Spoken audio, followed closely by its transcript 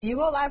You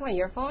go live on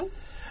your phone?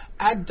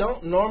 I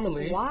don't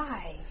normally.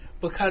 Why?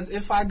 Because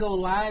if I go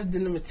live,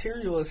 then the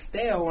material is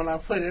stale when I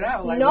put it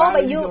out. Like, no,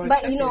 but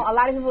you know, a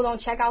lot of people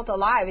don't check out the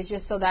live. It's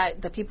just so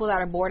that the people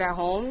that are bored at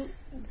home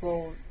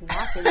will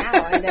watch it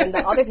now, and then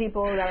the other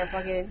people that are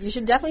fucking. You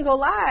should definitely go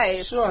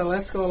live. Sure,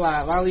 let's go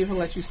live. I'll even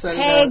let you set it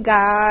up. Hey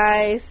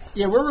guys.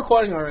 Yeah, we're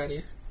recording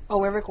already. Oh,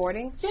 we're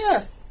recording?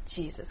 Yeah.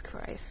 Jesus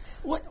Christ.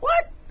 What?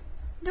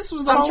 This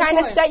was the I'm whole trying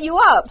point. to set you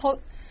up.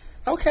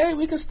 Okay,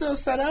 we can still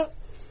set up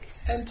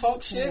and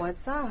talk shit. What's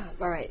up?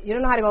 All right. You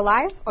don't know how to go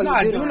live? No,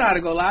 I do know how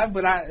to go live,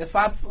 but I'm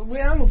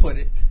gonna put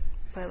it.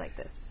 Put it like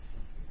this,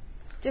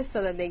 just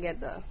so that they get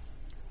the.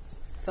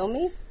 Feel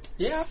me?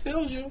 Yeah, I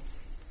feel you.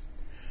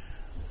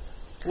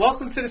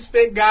 Welcome to the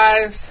Spit,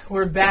 guys.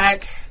 We're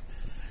back.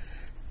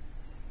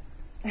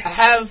 I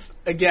have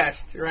a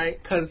guest,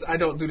 right? Because I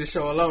don't do the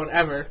show alone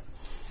ever.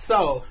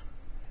 So,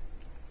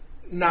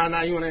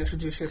 Nana, you want to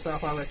introduce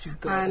yourself? I'll let you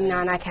go. I'm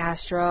Nana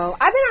Castro.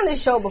 I've been on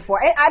this show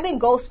before. I've been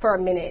ghost for a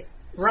minute.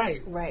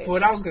 Right.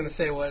 What I was going to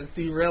say was,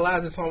 do you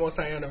realize it's almost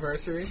our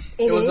anniversary?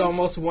 It was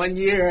almost 1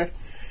 year.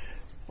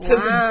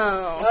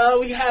 Wow.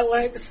 We had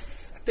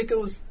I think it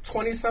was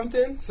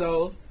 20-something,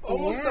 so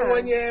almost a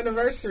 1 year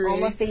anniversary.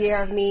 Almost a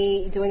year of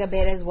me doing a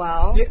bid as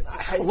well. Yeah.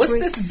 What's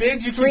this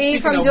bid you keep free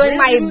from of? doing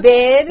my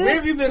bid? Where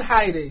have you been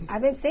hiding?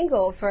 I've been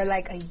single for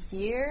like a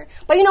year.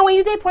 But you know, when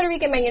you date Puerto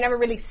Rican men, you're never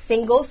really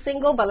single,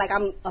 but like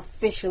I'm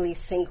officially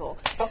single.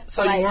 Oh,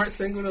 so like, you weren't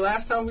single the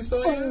last time we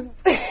saw you?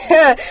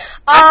 I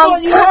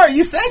thought you were.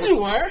 You said you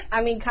were.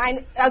 I mean,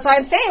 that's what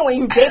I'm saying. When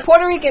you date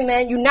Puerto Rican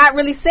men, you're not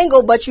really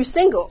single, but you're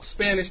single.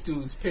 Spanish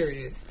dudes,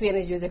 period.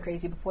 Spanish dudes are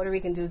crazy, but Puerto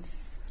Rican dudes...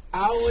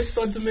 I always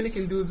thought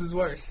Dominican dudes was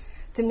worse.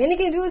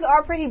 Dominican dudes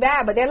are pretty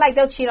bad, but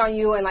they'll cheat on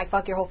you and like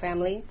fuck your whole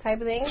family type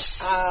of thing.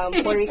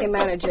 Puerto Rican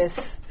men are just,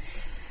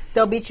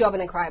 they'll beat you up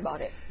and then cry about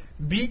it.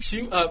 Beat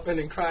you up and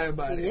then cry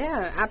about it.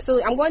 Yeah,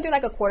 absolutely. I'm going through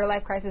like a quarter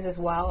life crisis as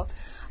well.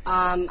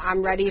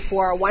 I'm ready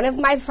for one of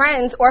my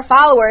friends or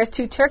followers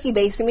to turkey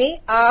base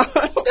me.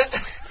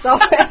 So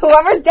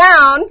whoever's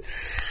down,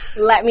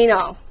 let me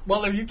know.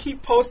 Well, if you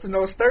keep posting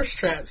those thirst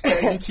traps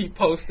that you keep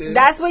posting.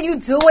 That's what you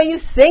do when you're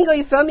single,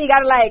 you feel me? You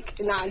gotta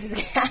I'm just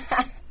kidding.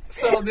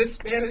 So this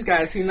Spanish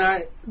guy, is he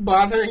not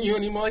bothering you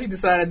anymore? He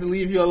decided to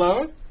leave you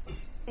alone?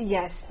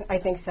 Yes, I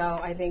think so.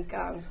 I think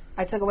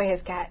I took away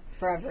his cat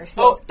forever.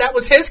 So oh, that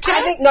was his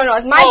cat? I think, no,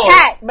 it's my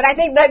cat. But I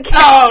think the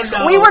cat. Oh,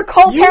 no. We were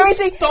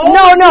co-parenting. You stole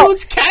the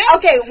dude's cat?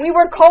 Okay, we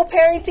were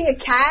co-parenting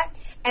a cat,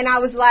 and I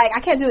was like,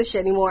 I can't do this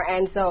shit anymore.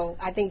 And so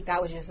I think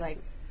that was just like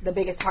the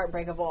biggest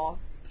heartbreak of all.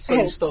 So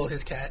you stole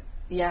his cat?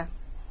 Yeah.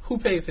 Who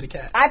paid for the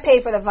cat? I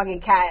paid for the fucking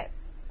cat.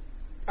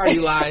 Are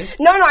you lying?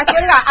 No, I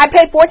swear to God. I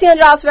paid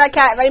 $1,400 for that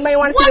cat. If anybody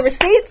want to see the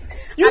receipts,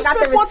 you I got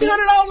the receipts.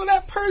 $1,400 on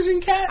that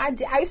Persian cat? I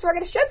used to work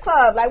at a strip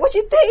club. Like, what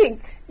you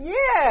think?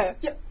 Yeah.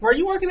 Were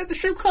you working at the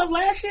strip club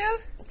last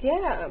year?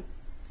 Yeah.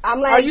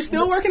 I'm like. Are you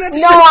still working at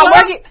the strip club?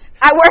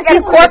 I work at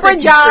a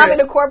corporate job in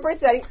a corporate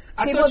setting.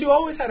 I thought you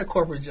always had a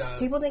corporate job.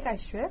 People think I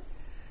strip.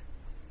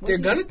 They're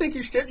gonna think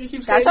you strip. You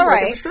keep That's saying all you work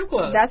right. at a strip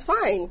club. That's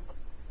fine.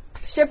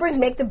 Strippers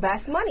make the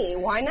best money.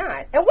 Why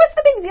not? And what's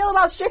the big deal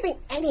about stripping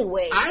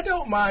anyway? I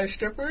don't mind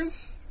strippers.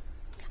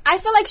 I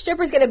feel like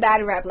strippers get a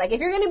bad rep. Like, if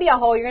you're going to be a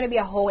hoe, you're going to be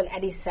a hoe in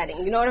any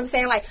setting. You know what I'm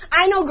saying? Like,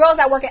 I know girls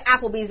that work at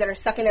Applebee's that are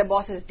sucking their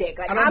boss's dick.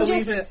 Like, I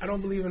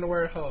don't believe in the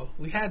word hoe.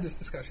 We had this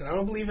discussion. I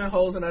don't believe in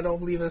hoes and I don't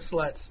believe in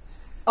sluts.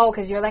 Oh,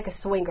 because you're like a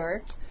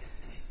swinger.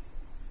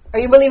 Or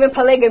you believe in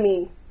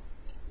polygamy.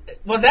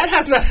 Well, that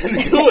has nothing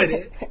to do with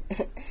it.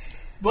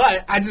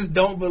 But I just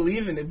don't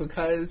believe in it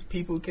because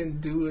people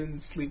can do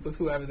and sleep with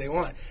whoever they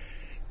want.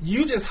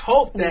 You just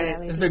hope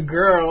that the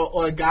girl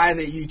or guy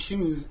that you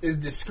choose is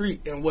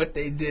discreet in what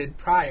they did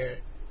prior.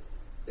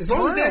 As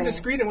long as they're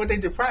discreet in what they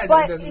did prior, then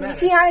it doesn't matter.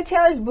 Tiana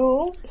Taylor's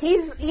boo,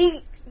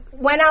 he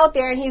went out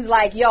there and he's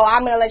like, yo,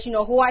 I'm going to let you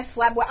know who I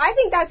slept with. I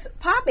think that's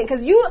popping because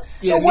Neil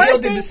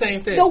did the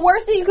same thing. The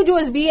worst thing you could do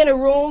is be in a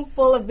room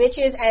full of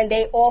bitches and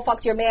they all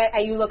fucked your man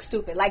and you look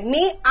stupid. Like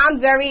me,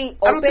 I'm very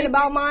open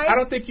about mine. I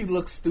don't think you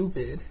look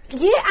stupid.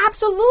 Yeah,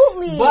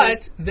 absolutely.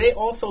 But they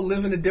also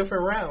live in a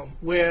different realm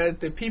where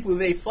the people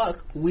they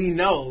fuck, we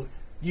know.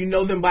 You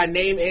know them by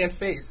name and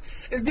face.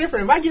 It's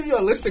different. If I give you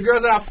a list of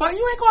girls that I fuck,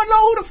 you ain't gonna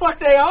know who the fuck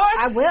they are.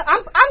 I will.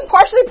 I'm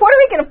partially Puerto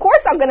Rican. Of course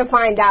I'm gonna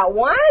find out.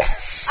 What?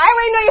 I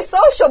already know your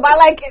social by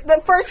like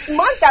the first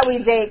month that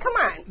we date. Come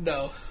on.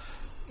 No.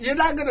 You're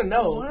not gonna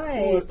know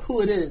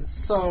who it is.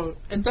 So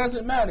it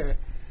doesn't matter.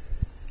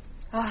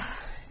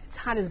 It's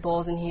hot as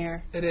balls in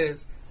here. It is.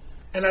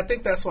 And I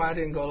think that's why I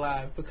didn't go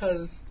live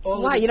because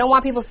why? You don't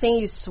want people seeing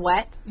you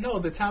sweat? No,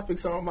 the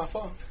topics are on my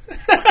phone.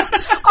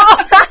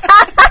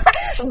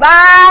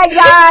 Bye,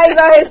 guys.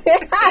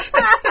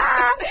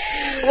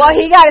 Well,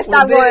 he got to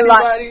stop going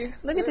live.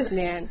 Look at this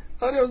man.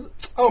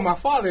 My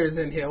father is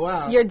in here.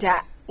 Wow. Your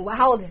dad. Well,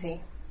 how old is he?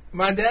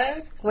 My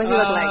dad? What does he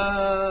look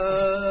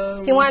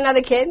like? He want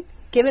another kid?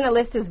 Giving a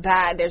list is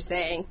bad, they're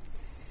saying.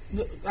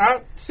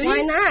 See?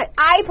 Why not?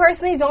 I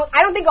personally don't.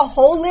 I don't think a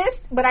whole list,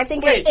 but I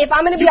think Wait, if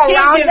I'm going to be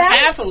around you can't give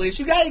half a list.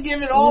 You got to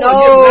give it all.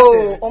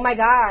 No. Oh my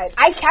God.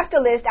 I kept a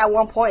list at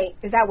one point.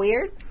 Is that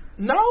weird?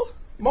 No.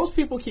 Most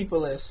people keep a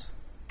list.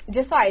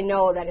 Just so I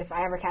know that if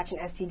I ever catch an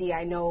STD,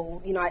 I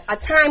know, a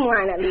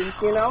timeline at least,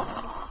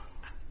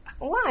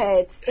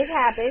 What? It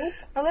happens.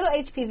 A little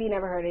HPV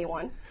never hurt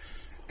anyone.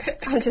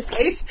 I'm just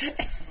kidding.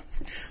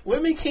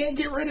 Women can't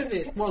get rid of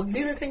it. Well,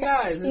 neither can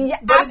guys. Yeah,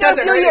 but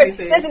after a few years.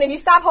 Listen, if you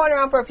stop holding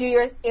around for a few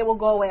years, it will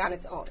go away on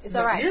its own. It's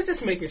all right. You're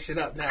just making shit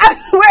up now. I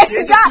swear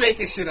You're to just God.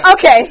 making shit up.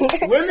 Okay.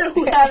 Women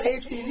who have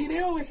HPV, they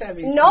always have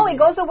HPV. No, it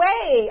goes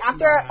away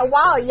after a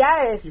while.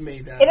 Yes. You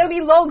made that. It'll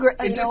be low grade.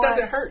 It just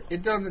doesn't hurt.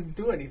 It doesn't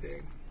do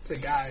anything to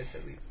guys,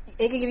 at least.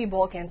 It can give you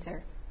ball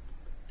cancer.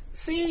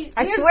 See,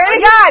 I swear to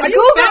God,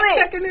 Google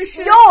it. This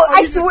shit, Yo,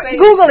 I swear,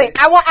 Google it.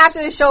 I want after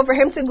the show for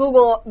him to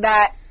Google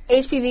that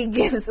HPV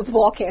gives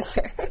ball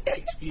cancer.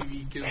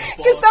 HPV gives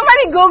ball Can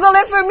somebody Google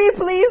it for me,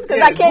 please?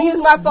 Because I can't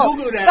use my phone.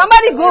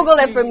 Somebody Google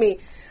it for me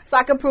so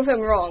I can prove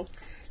him wrong.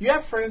 You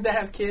have friends that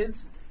have kids?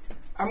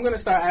 I'm going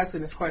to start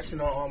asking this question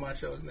on all my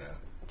shows now.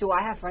 Do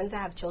I have friends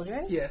that have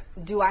children? Yeah.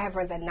 Do I have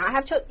friends that not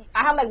have children?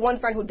 I have one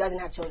friend who doesn't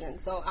have children,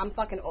 so I'm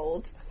fucking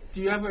old. Do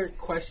you ever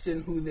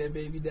question who their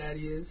baby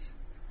daddy is?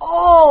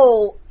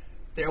 Oh.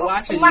 They're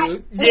watching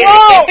you. Yeah.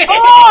 Whoa!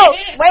 Oh!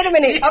 Wait a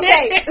minute.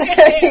 Okay.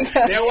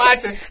 They're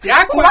watching.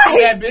 Y'all question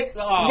that bitch.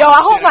 Oh, yo, I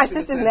hope my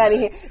sister's not in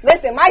here.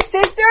 Listen, my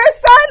sister's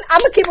son,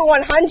 I'm going to keep it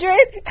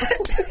 100.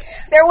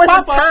 There was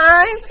a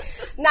time.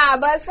 Nah,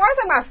 but as far as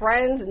my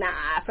friends,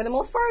 nah. For the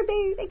most part,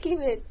 they keep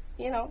it,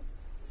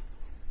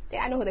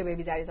 I know who their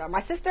baby daddies are.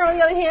 My sister, on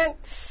the other hand,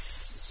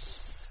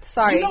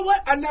 sorry. You know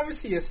what? I never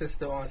see your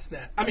sister on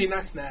Snap. I mean,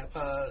 not Snap,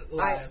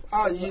 live.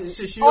 No,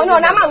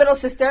 not my little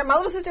sister. My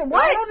little sister, what?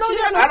 I don't know.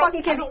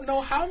 I don't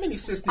know how many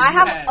sisters I you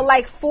have.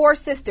 Like 4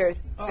 sisters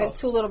and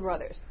 2 little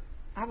brothers.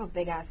 I have a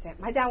big ass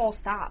family. My dad won't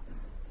stop.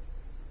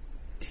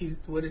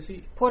 What is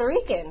he? Puerto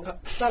Rican.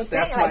 So I'm saying,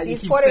 That's why you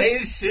he's keep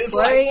saying shit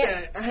Puerto like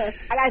Rican. that.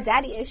 I got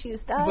daddy issues,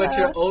 stuff. But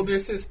your older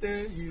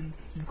sister, you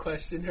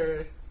question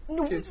her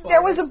kids' father?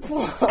 There was a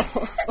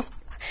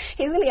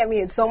He's going to get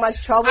me in so much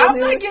trouble, I'm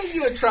dude. not getting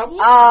you in trouble.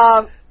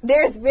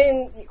 There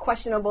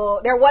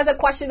was a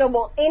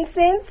questionable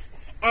instance,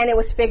 and it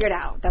was figured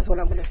out. That's what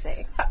I'm going to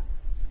say.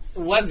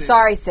 Was it?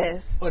 Sorry,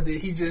 sis. Or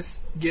did he just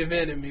give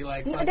in and be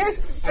like, there's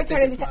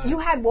fraternity you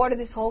had water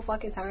this whole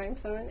fucking time,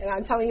 son. And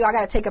I'm telling you, I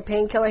got to take a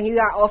painkiller. He's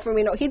not offering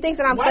me no. He thinks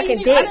that I'm sucking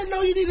dick. I didn't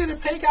know you needed a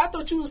painkiller. I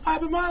thought you was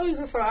popping mollies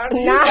or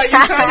something. Nah. You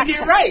trying to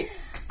get right.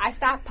 I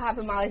stopped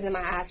popping mollies in my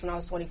ass when I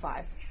was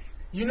 25.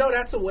 You know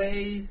that's a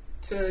way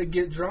to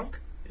get drunk?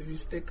 If you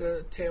stick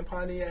a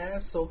tampon in your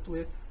ass soaked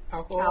with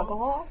alcohol.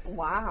 Alcohol?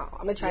 Wow.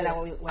 I'm going to try that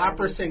when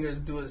opera singers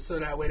do it so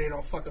that way they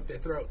don't fuck up their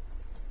throat.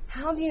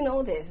 How do you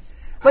know this?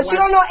 But you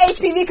don't know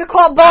HPV could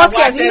cause ball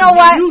cancer. You know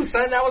what?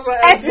 Son, that was on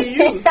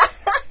SVU.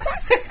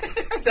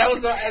 That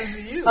was on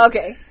SVU.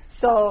 Okay.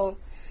 So.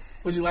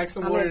 Would you like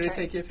some water to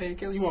take your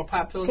painkiller? You want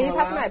pop pills? Can you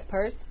pass my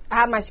purse? I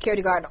have my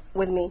security guard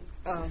with me.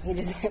 He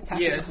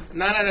just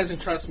Nana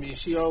doesn't trust me.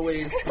 She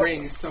always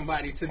brings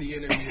somebody to the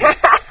interview.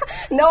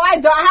 No, I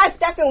don't. I had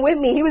Stefan with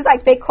me. He was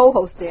like fake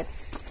co-hosted.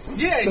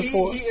 Yeah,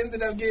 he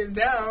ended up getting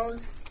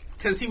down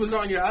because he was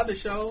on your other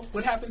show.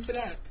 What happened to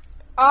that?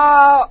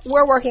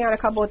 We're working on a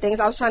couple of things.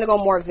 I was trying to go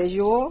more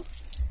visual,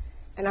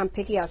 and I'm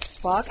picky as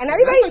fuck. And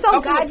everybody's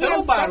so goddamn. There's a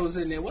couple of bottles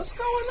in there. What's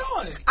going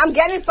on? I'm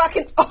getting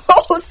fucking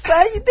old,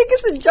 son. You think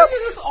it's a joke?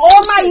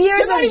 All my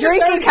years of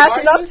drinking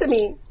catching up to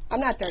me. I'm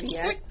not 30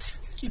 yet.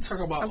 You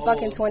talking about I'm old?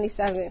 fucking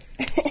 27.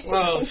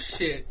 Oh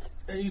shit!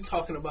 Are you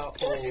talking about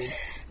old?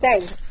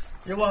 Thanks.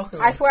 You're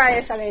welcome. I swear I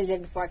didn't suck any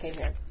dick before I came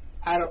here.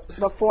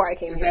 Before I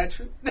came here. Is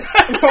that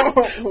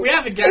true? We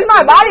have a guest. He's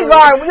my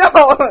bodyguard.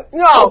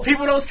 No. Oh,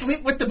 people don't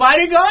sleep with the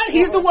bodyguard?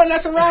 He's the one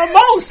that's around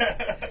most.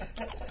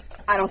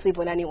 I don't sleep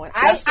with anyone.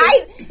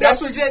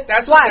 That's what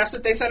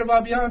they said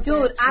about Beyonce.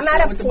 Dude, I'm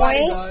at a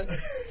point.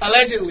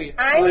 Allegedly.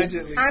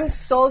 I'm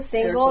so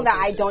single that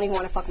I don't even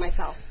want to fuck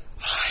myself.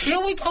 Here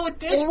we go with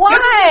this. What?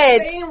 This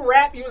is the same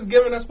rap you was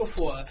giving us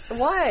before.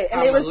 What?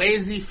 I'm a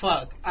lazy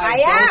fuck.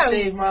 I am. Don't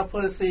shave my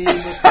pussy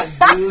because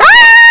dude,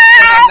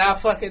 I'm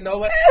not fucking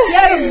nobody. You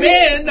had a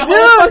man the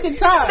whole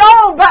fucking time.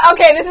 No, but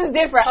okay, this is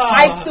different.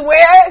 I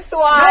swear,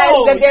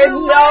 Swan, that there's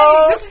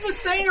This is the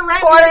same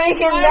rap Puerto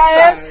Rican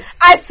man.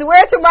 I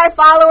swear to my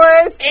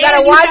followers that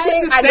are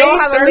watching, I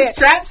don't have a man.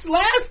 Straps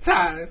last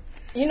time.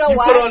 You know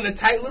what? You put on the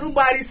tight little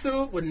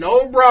bodysuit with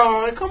no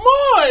bra on. Come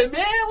on,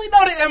 man. We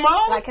know the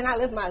M.O. Like, can I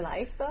live my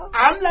life, though?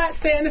 I'm not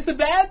saying it's a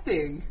bad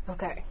thing.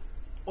 Okay.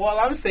 All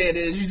I'm saying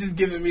is you just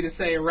giving me the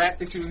same rap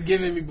that you was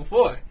giving me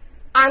before.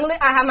 I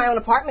have my own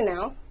apartment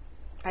now.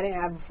 I didn't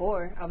have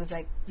before. I was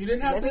like, you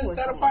didn't have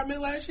that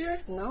apartment last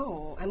year?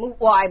 No. I moved.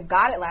 Well, I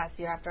got it last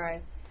year after I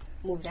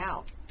moved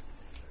out.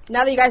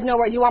 Now that you guys know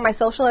where, do you want my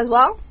social as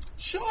well?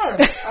 Sure.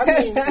 I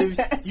mean,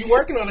 if you're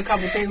working on a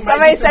couple things.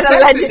 Somebody said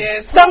allegedly.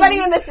 Somebody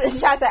in the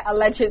chat said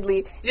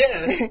allegedly.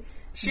 Yeah.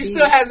 She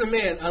still has a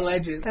man,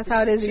 allegedly. That's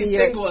how it is. She's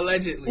single,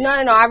 allegedly. No.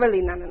 I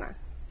really, no.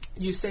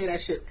 You say that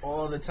shit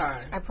all the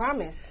time. I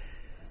promise.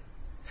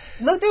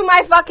 Look through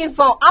my fucking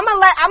phone. I'm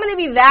gonna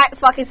be that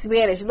fucking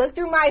Spanish. Look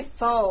through my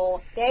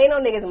phone. There ain't no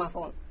niggas in my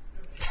phone.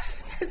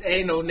 There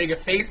ain't no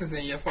nigga faces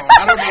in your phone.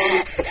 I don't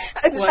know.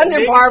 It's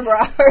under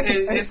Barbara.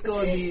 It's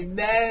gonna be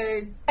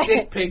mad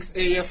dick pics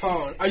in your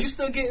phone. Are you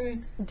still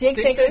getting dick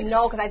pics?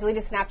 No, because I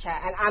deleted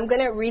Snapchat, and I'm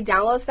gonna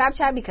re-download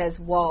Snapchat because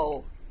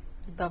whoa,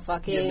 the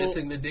fucking. You're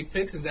missing the dick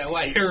pics. Is that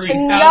why you're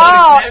re-downloading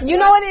Snapchat? You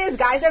know what it is?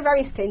 Guys are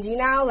very stingy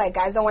now. Like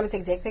guys don't want to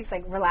take dick pics.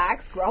 Like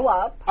relax, grow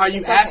up. Are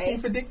you asking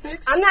for dick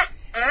pics? I'm not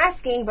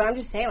asking, but I'm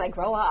just saying like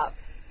grow up.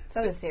 It's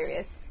nothing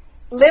serious.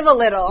 Live a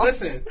little.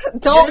 Listen.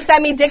 Don't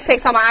send me dick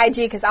pics on my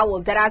IG because I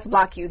will deadass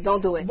block you.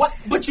 Don't do it. What?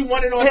 But you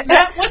want it on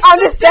Snap? I'm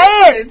just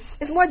saying.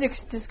 It's more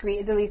discreet.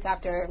 It deletes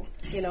after,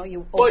 you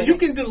open Well, you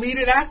can delete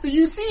it after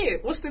you see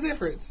it. What's the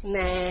difference?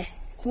 Nah.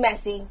 It's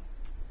messy.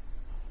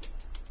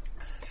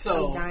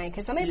 So. I'm dying.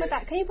 Can somebody put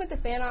that? Can you put the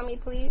fan on me,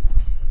 please?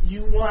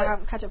 You want.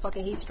 Or catch a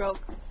fucking heat stroke.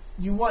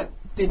 You want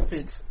dick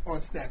pics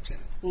on Snapchat?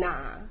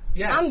 Nah.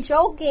 Yeah. I'm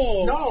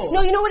joking.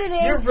 No, you know what it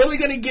is? You're really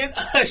going to get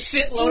a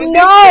shitload of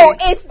no,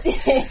 dick pics.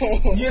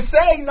 it's... You're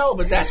saying no,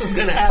 but that's what's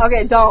going to happen.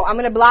 Okay, don't. I'm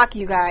going to block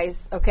you guys,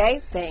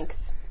 okay? Thanks.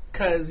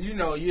 Because,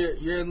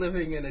 you're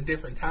living in a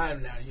different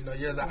time now.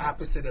 You're the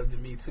opposite of the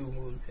Me Too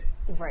movement.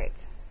 Right.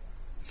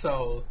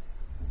 So,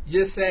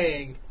 you're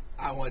saying...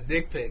 I want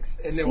dick pics,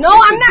 and then no,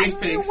 I'm not. Dick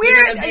pics,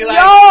 weird. You're gonna be like,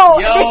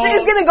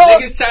 this is gonna go.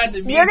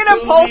 You're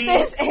gonna post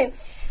this, and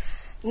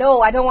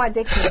no, I don't want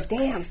dick pics.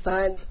 Damn,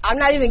 son, I'm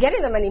not even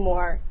getting them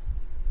anymore.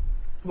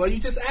 Well,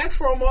 you just asked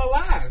for them all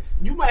live.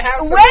 You might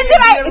have.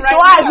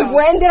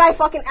 When did I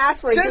fucking ask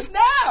for it? Just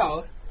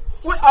now.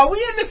 Are we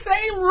in the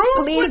same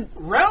room? Please.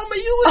 What realm are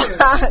you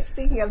in?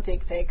 Speaking of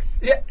dick pics,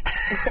 yeah,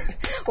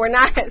 we're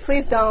not.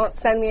 Please don't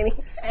send me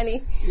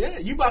any. Yeah,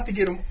 you about to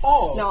get them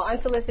all. No,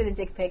 unsolicited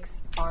dick pics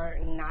are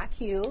not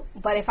cute.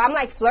 But if I'm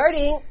like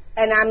flirting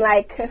and I'm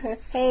like,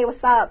 hey,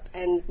 what's up?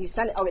 And you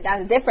send it, okay,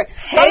 that's different.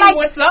 Hey, like,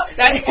 what's up?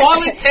 That's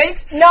all it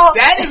takes? No.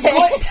 That is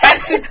what,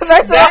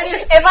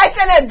 if I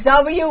send a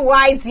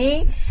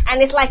WYZ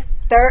and it's like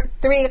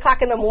 3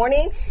 o'clock in the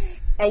morning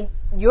and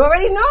you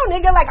already know,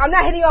 nigga, like I'm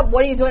not hitting you up,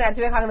 what are you doing at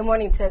 3 o'clock in the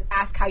morning to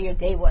ask how your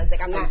day was?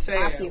 Like I'm not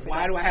asking you for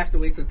why that. do I have to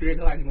wait till 3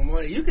 o'clock in the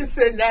morning? You can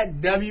send that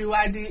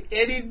WID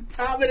any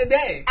time of the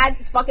day.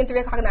 At fucking 3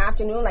 o'clock in the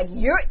afternoon, like if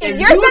you're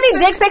sending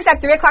dick pics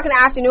at 3 o'clock in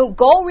the afternoon,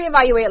 go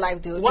reevaluate life,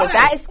 dude. Because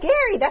that is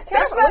scary. That's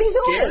terrible. What are you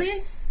doing?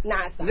 Scary?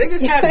 Nah, it's not. Niggas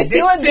have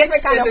dick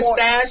pics in the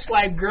stash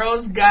like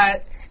girls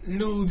got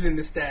nudes in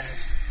the stash.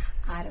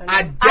 I don't know.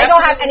 I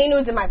don't have any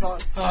nudes in my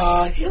phone.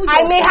 I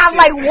may have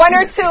like one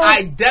or two.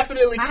 I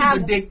definitely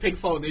keep a dick pic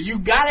folder. You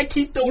gotta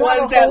keep the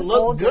ones that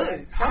look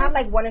good. I have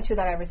like one or two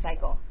that I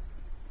recycle.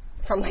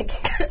 From like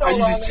Are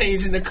you just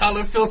changing the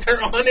color filter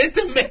on it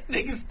to make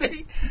niggas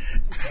think?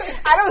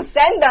 I don't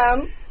send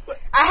them.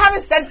 I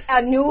haven't sent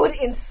a nude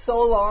in so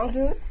long,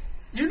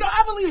 dude.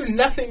 I believe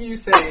nothing you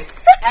say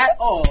at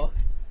all.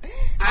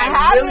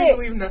 I really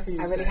believe nothing you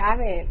say. I really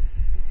haven't.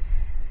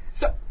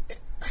 So.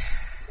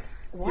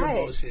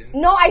 What?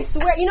 No, I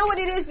swear. You know what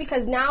it is?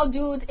 Because now,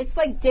 dudes, it's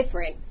like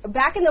different.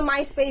 Back in the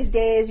MySpace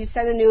days, you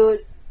send a nude.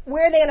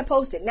 Where are they gonna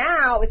post it?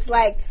 Now it's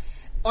like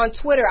on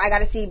Twitter. I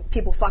gotta see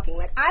people fucking.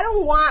 Like I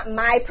don't want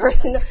my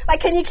personal. Like,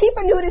 can you keep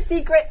a nude a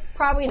secret?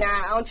 Probably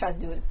not. I don't trust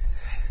dudes.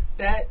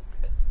 That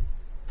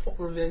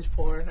revenge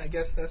porn. I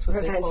guess that's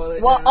what they call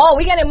it. Well, now.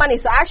 we getting money.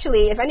 So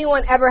actually, if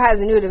anyone ever has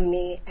a nude of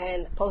me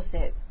and post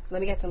it,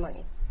 let me get some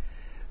money.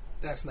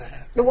 That's not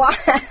happening. Why?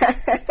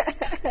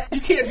 You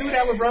can't do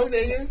that with broke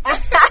niggas.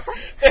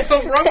 If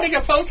a broke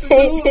nigga posts a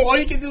nude, all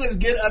you can do is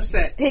get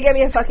upset. He gave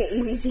me a fucking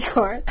EBT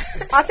card.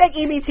 I'll take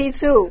EBT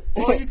too.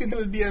 All you can do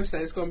is be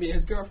upset. It's going to be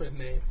his girlfriend's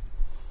name.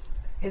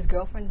 His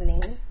girlfriend's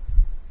name?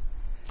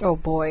 Oh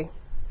boy.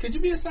 Could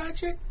you be a side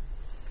chick?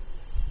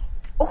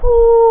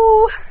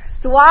 Ooh,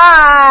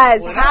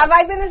 Swaz. Have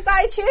I been a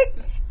side chick?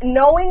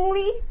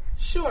 Knowingly?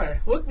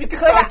 Sure. We can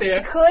start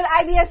there. Could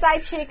I be a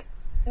side chick?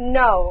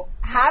 No.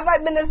 Have I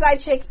been a side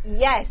chick?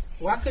 Yes.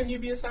 Why couldn't you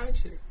be a side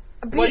chick?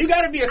 Well, you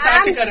got to be a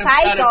side chick of the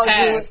past.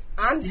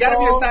 You got to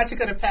be a side chick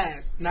of the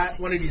past, not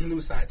one of these new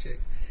side chicks.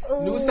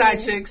 Ooh. New side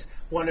chicks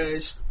want to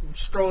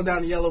stroll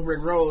down the yellow brick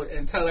road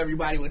and tell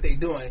everybody what they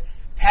doing.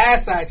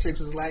 Past side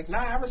chicks was like, nah,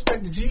 I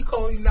respect the G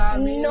code, you know what I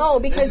mean? No,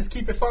 because let's just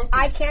keep it funky.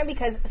 I can't,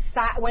 because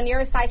when you're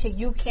a side chick,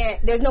 you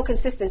can't, there's no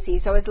consistency.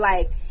 So it's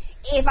like,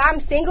 if I'm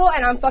single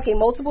and I'm fucking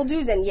multiple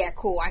dudes, then yeah,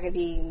 cool, I could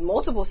be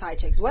multiple side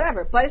chicks,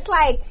 whatever. But it's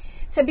like,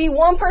 to be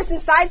one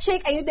person side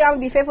chick and you think I'm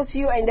going to be faithful to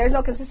you and there's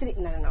no consistency,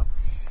 no.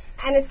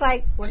 And it's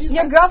like,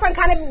 your girlfriend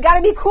kind of got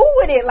to be cool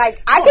with it. Like,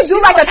 I could do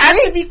like a have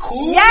to be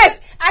cool. Yes,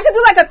 I could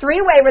do like a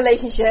 3-way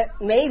relationship,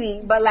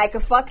 maybe, but like a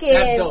fucking.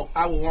 That's dope.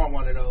 I would want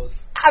one of those.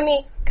 I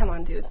mean, come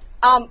on, dude.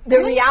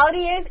 The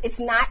reality is, it's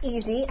not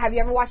easy. Have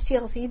you ever watched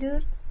TLC,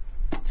 dude?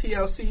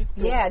 TLC?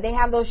 Yeah, they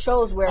have those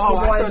shows where people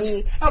want to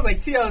be. I was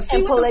like, TLC?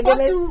 And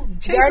polygamous.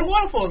 Chasing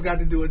Waterfalls got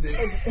to do with this.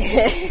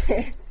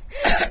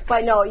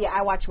 But no, yeah,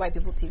 I watch white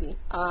people TV.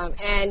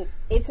 And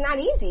it's not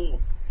easy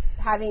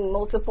having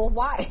multiple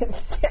wives.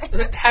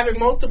 Having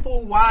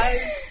multiple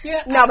wives?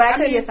 Yeah. No, but I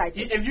couldn't be a side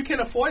chick. If you can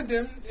afford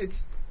them, it's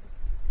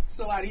It's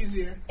a lot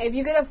easier. If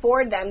you can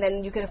afford them,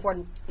 then you can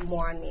afford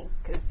more on me.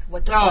 Cause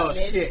what the Oh, fuck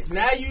is? shit.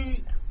 Now you...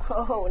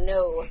 Oh,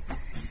 no.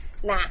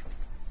 Nah.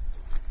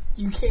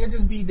 You can't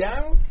just be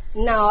down?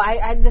 No,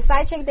 I the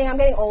side chick thing, I'm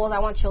getting old. I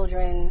want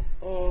children.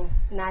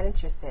 Not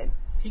interested.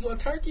 He go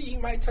turkey, he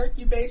might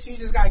turkey base. You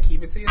just got to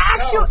keep it to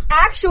yourself.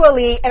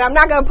 Actually, and I'm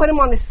not going to put him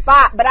on the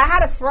spot, but I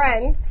had a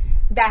friend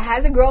that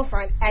has a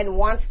girlfriend and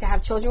wants to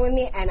have children with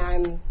me, and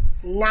I'm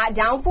not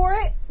down for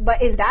it.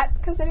 But is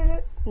that considered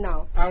it?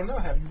 No. I don't know.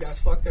 Have you guys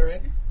fucked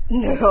already?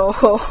 No.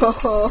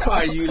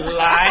 Are you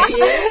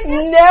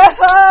lying?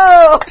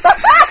 No.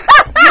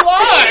 You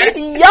are?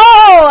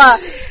 Yo.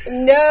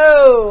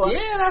 No.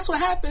 Yeah, that's what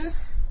happened.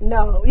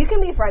 No. You can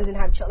be friends and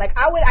have children. Like,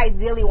 I would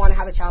ideally want to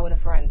have a child with a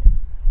friend.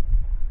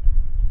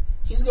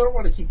 He's going to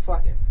want to keep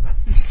fucking.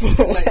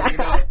 Like, you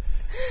know.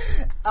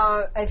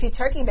 If he's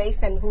turkey based,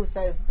 then who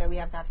says that we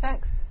have to have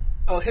sex?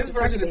 Oh, his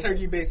version of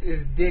turkey base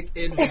is dick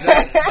in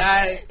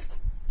vagina.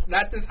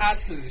 Not this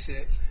hospital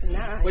shit.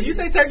 Nah. When you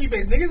say turkey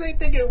base, niggas ain't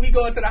thinking we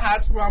going to the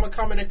hospital, I'm going to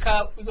come in a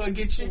cup, we going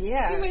to get you.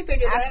 Yeah. Niggas ain't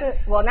thinking that.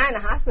 Well, not in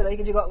the hospital. You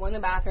could just go in the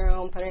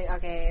bathroom, put a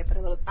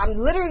little... I'm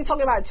literally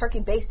talking about a turkey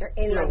baster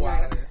in You're my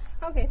vagina.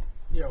 wildin'. Okay.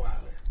 You're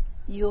wildin'.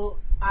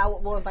 I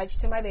will invite you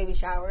to my baby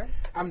shower.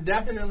 I'm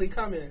definitely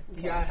coming.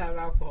 You gotta have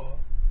alcohol.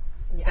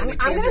 Yeah,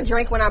 I'm gonna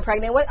drink when I'm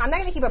pregnant. I'm not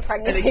gonna keep a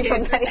pregnancy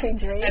from letting me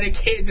drink. And it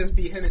can't just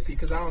be Hennessy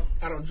because I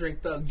don't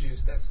drink thug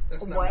juice. That's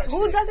not my shit.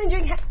 Who doesn't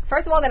drink?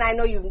 First of all, then I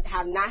know you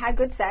have not had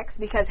good sex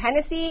because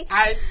Hennessy.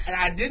 I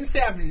didn't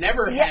say I've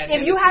never had.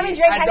 If you haven't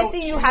drank Hennessy,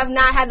 you have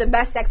not had the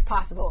best sex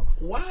possible.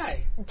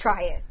 Why?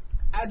 Try it.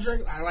 I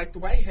like the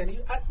white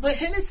Hennessy, but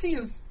Hennessy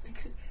is.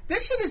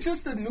 This shit is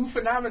just a new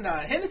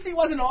phenomenon. Hennessy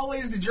wasn't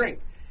always the drink.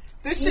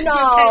 This shit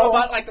just came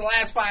about like the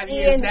last 5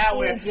 years now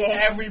where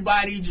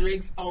everybody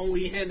drinks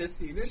only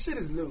Hennessy. This shit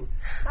is new.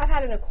 I've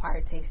had an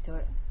acquired taste to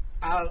it.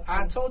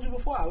 I told you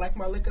before, I like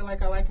my liquor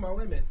like I like my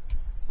women.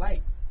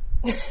 Light.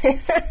 Yo,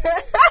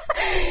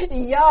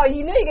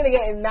 you know you're gonna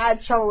get in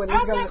mad trouble with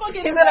this girl.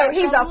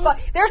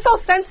 They're so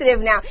sensitive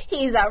now.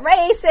 He's a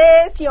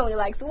racist. He only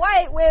likes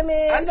white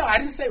women. I know. I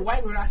didn't say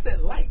white women. I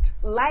said light.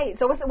 Light.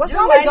 So what's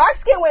wrong with dark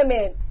skinned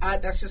women?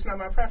 That's just not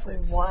my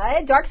preference.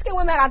 What? Dark skinned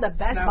women got the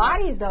best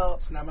bodies though.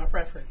 It's not my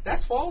preference.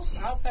 That's false.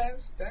 I'll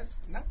pass. That's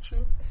not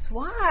true.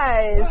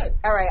 Why? What?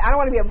 All right. I don't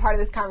want to be a part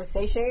of this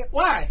conversation.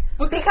 Why?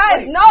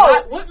 Because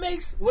What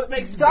makes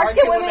dark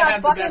skinned women are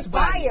have the fucking best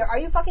body? fire? Are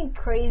you fucking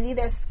crazy?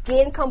 Their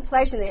skin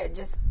complexion, they're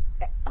just.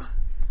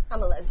 I'm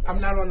a lesbian.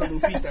 I'm not on the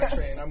Lupita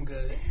train. I'm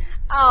good.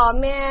 Oh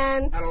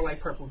man. I don't like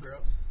purple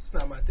girls. It's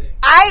not my thing.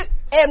 I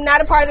am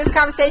not a part of this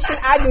conversation.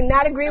 I do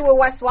not agree with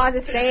what Swaz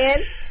is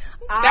saying.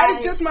 That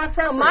is just my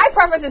preference. My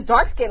preference is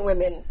dark skinned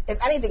women. If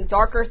anything,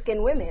 darker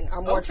skinned women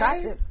are more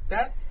attractive.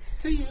 That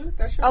to you.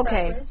 That's your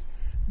preference.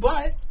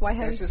 But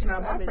that's just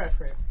not my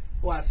preference.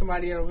 Why?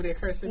 Somebody over there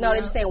cursing me? No,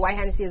 they're just saying white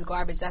Hennessy is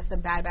garbage. That's a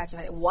bad batch of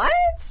Hennessy. What?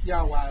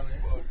 Y'all wildin'.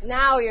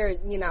 Now you're,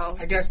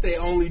 I guess they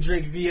only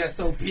drink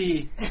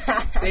VSOP.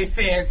 They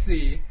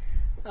fancy.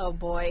 Oh,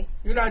 boy.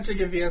 You're not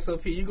drinking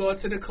VSOP. You go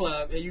to the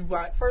club and you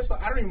buy... First of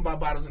all, I don't even buy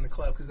bottles in the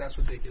club because that's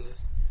ridiculous.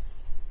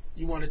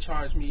 You want to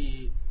charge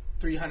me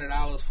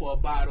 $300 for a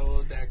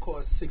bottle that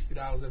costs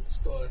 $60 at the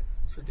store.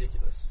 It's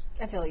ridiculous.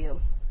 I feel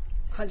you.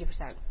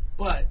 100%.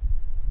 But,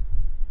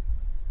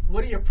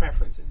 what are your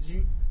preferences?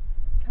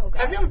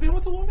 Have you ever been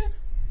with a woman?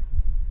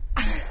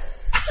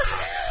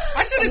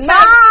 I should have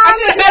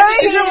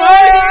asked. Is your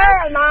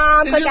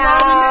mom Mom, put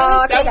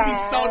down. That would be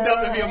so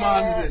dumb if your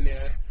mom was in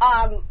there.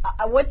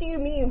 What do you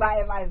mean by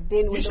if I've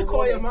been with a woman? You should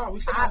call your mom.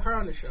 We should have her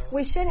on the show.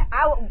 We should.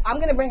 I'm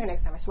going to bring her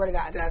next time. I swear to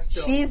God. That's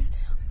dope. She's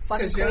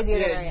fucking crazier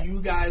than I am.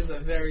 You guys are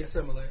very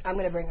similar. I'm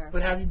going to bring her.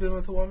 But have you been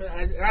with a woman?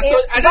 I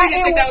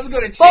didn't think that was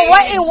going to change.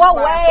 But in what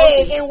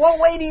way? In what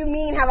way do you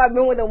mean have I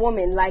been with a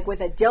woman? Like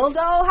with a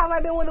dildo have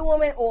I been with a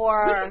woman?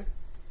 Or...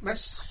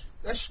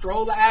 Let's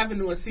stroll the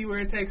avenue and see where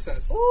it takes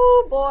us.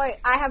 Ooh, boy.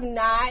 I have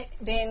not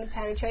been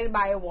penetrated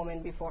by a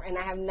woman before, and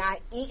I have not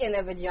eaten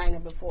a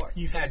vagina before.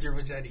 You've had your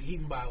vagina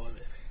eaten by a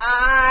woman.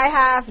 I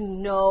have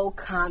no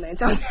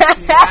comment on that.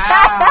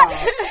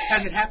 Wow.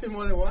 Has it happened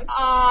more than once?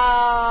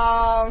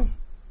 I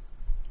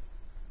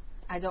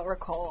don't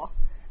recall.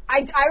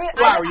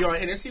 Were you on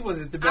Hennessy? Was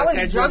it the best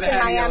head you ever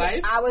had in your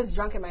life? I was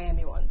drunk in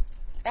Miami once.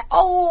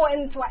 Oh,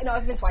 and twice. No,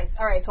 it's been twice.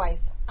 All right, twice.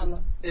 In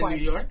New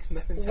York?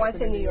 Once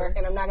in New York,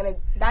 and I'm not going to...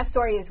 That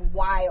story is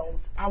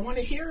wild. I want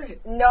to hear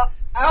it. No.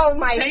 Oh,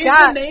 my Change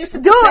God. The names to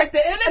Dude. protect the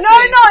innocent. No.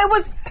 It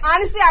was...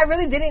 Honestly, I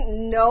really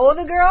didn't know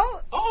the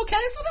girl. Oh, okay.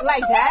 So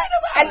like that.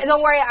 And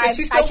don't worry, I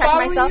checked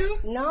myself. You?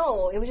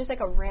 No, it was just like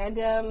a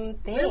random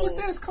thing. What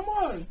was this? Come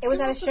on. It was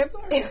at a strip...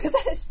 It was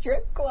at a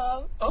strip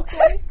club.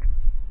 Okay.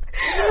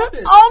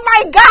 Oh,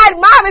 my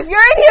God. Mom, if you're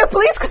in here,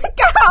 please click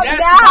out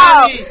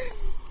now. Mommy.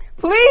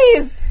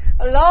 Please.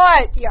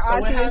 Lord, your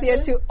auntie was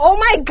here too. Oh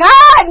my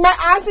God, my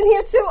aunt's in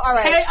here too. All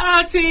right. Hey,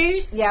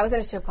 auntie. Yeah, I was at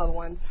a strip club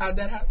once. How'd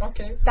that happen?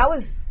 Okay. That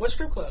was. What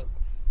strip club?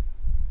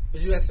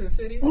 Was you at Sin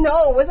City?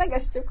 No, it was like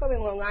a strip club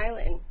in Long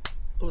Island.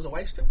 It was a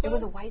white strip club? It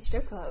was a white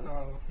strip club.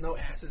 No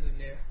asses in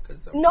there.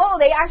 No,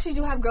 they actually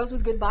do have girls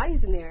with good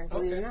bodies in there.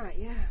 Believe it or not,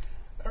 yeah.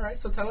 All right,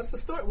 so tell us the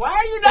story. Why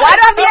are you not? Why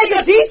do I have to get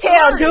into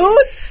detail,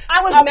 dude?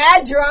 I was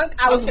mad drunk.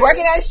 I was Okay.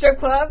 working at a strip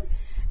club.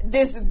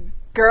 This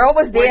girl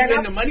was there. Were you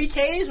in the money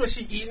cage? Was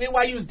she eating it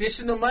while you was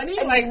dishing the money?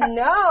 Like,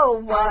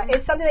 no,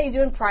 it's something that you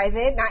do in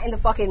private, not in the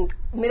fucking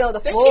middle of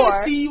the they floor.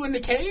 can't see you in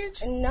the cage.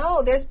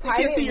 No, there's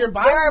private. Can't see your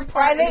body there are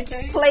part in private the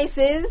cage?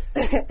 places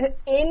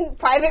in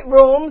private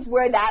rooms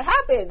where that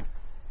happens.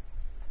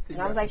 Did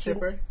And I was like, tip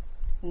her?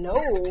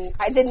 No,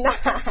 I did not.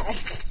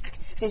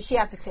 Did she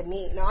have to tip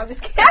me? No, I'm just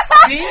kidding.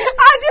 See?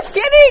 I'm just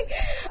kidding.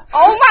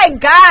 Oh my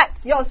God,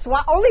 yo,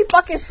 only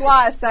fucking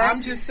SWAT, son.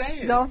 I'm just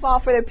saying. Don't fall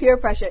for the peer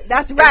pressure.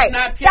 That's right. It's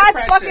not peer That's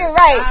pressure. fucking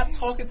right. Stop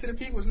talking to the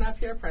people. It's not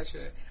peer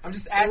pressure. I'm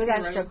just asking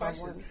a random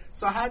question. One.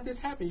 So how did this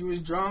happen? You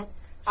was drunk.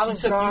 I was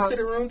she took drunk. you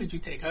to the room. Did you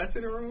take her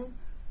to the room?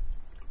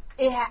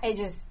 It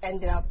just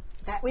ended up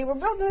that we were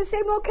both in the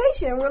same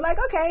location. We're like,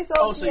 okay,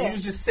 so. So you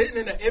was just sitting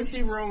in an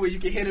empty room where you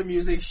could hear the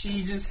music.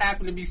 She just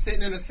happened to be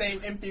sitting in the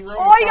same empty room.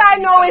 All you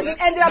gotta know is it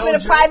ended up in a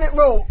drinks. private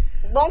room.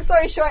 Long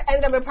story short,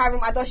 ended up in a private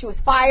room. I thought she was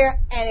fire,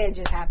 and it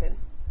just happened.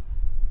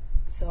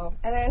 So,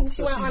 and then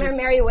she went on her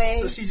merry way.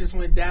 So she just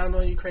went down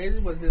on you crazy?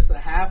 Was this a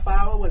half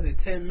hour? Was it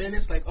 10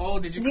 minutes? Like, oh,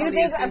 did you? Do you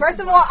think?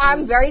 First of all,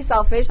 I'm very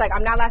selfish. Like,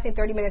 I'm not lasting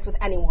 30 minutes with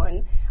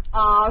anyone.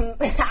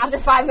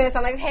 After 5 minutes,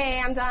 I'm like, hey,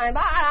 I'm done.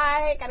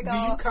 Bye. Gotta go. Do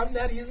you come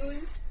that easily?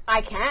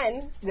 I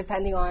can,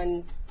 depending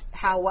on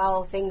how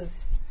well things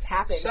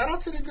happen. Shout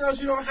out to the girls.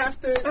 You don't have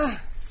to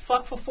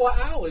fuck for 4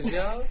 hours,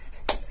 yo.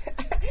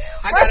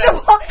 First of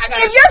all,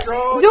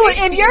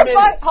 if you're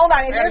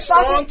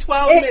fucking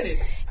 12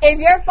 minutes. If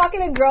you're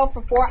fucking a girl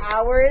for 4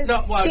 hours,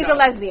 she's a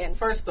lesbian.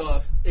 First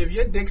off, if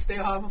your dick stay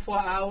hard for 4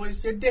 hours,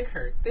 your dick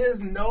hurt. There's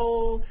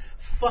no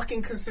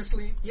fucking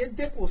consistently. Your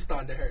dick will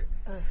start to hurt.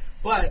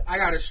 But I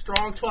got a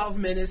strong 12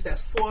 minutes.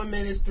 That's 4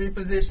 minutes, 3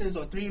 positions,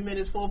 or 3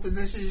 minutes, 4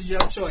 positions.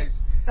 Your choice.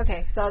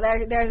 Okay, so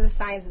there's a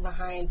science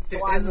behind.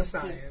 There is a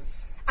science.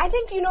 I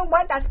think, you know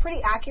what? That's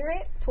pretty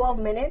accurate. 12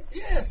 minutes.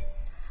 Yeah.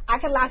 I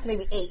can last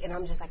maybe 8, and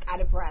I'm just like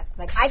out of breath.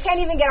 Like I can't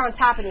even get on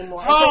top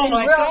anymore. Oh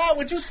my God!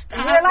 Would you stop?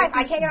 In real life,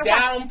 I can't get on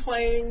top.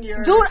 Downplaying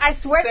your I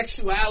swear,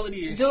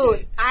 sexuality and dude,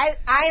 shit.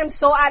 I am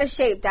so out of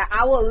shape that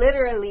I will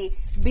literally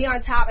be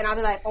on top, and I'll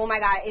be like, oh my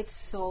God, it's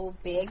so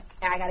big,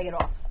 and I gotta get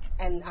off,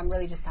 and I'm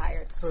really just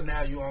tired. So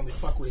now you only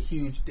fuck with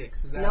huge dicks?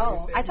 Is that no, what you're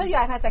saying? I told you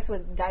I've had sex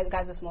with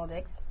guys with small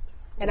dicks,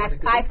 and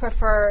I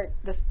prefer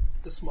the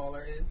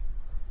smaller end.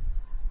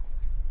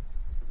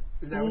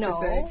 Is that what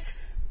no. you're saying?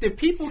 The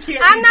people can't.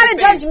 I'm not a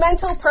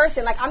judgmental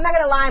person. Like, I'm not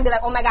going to lie and be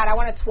like, oh my God, I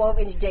want a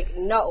 12-inch dick.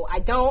 No, I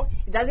don't.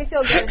 It doesn't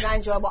feel good. It's not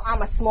enjoyable.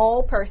 I'm a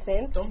small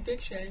person. Don't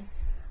dick shame.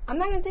 I'm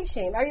not going to dick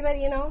shame.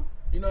 Everybody, you know.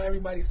 You know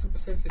everybody's super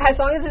sensitive. As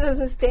long as it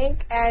doesn't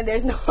stink and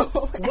there's no.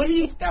 What do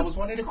you? That was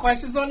one of the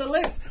questions on the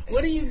list.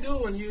 What do you do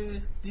when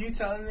do you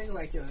tell anything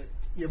like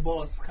your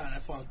boss kind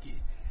of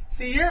funky?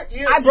 See,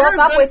 I broke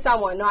up with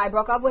someone. No, I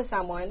broke up with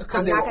someone.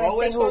 Because they were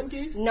always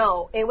funky?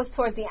 No, it was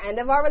towards the end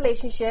of our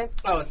relationship.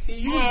 Oh, see,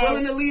 you was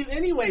willing to leave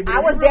anyway. But I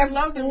was there.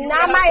 Loved him,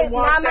 Not my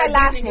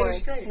last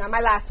one. Not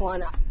my last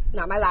one.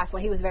 Not my last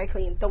one. He was very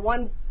clean. There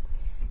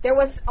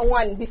was a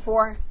one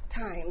before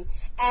time.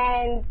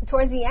 And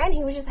towards the end,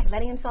 he was just like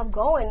letting himself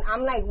go. And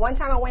I'm like, one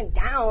time I went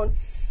down.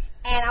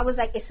 And I was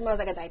like, it smells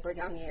like a diaper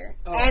down here.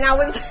 Oh, and I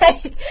was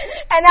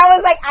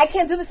like, I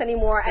can't do this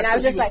anymore. And I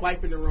was just like,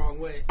 wiping the wrong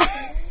way.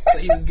 So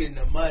he was getting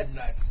the mud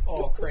nuts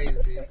all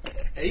crazy.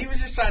 And he was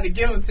just trying to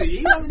give them to you.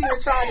 He wasn't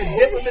even trying to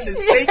dip them in the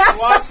sink and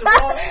wash them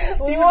off.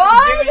 He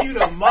was giving you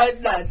the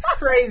mud nuts.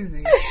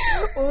 Crazy.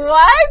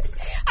 What?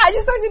 I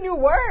just learned a new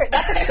word.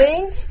 That's a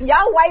thing.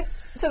 Y'all wipe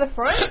to the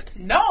front?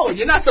 No,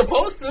 you're not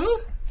supposed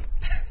to.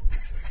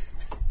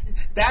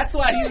 That's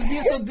why he was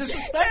being so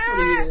disrespectful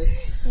to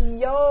you.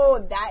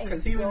 Yo, that is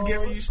because he was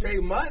giving you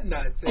straight mud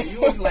nuts, and you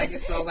was like,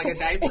 it smells like a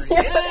diaper.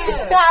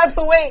 Yeah.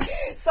 But wait,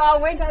 so I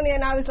went down there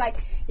and I was like,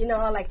 you know,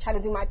 like trying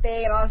to do my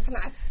thing, and all of a sudden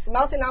I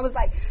smelled it, and I was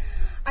like,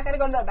 I gotta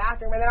go to the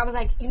bathroom, and then I was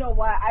like, you know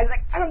what? I was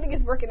like, I don't think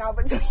it's working out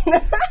between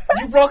us.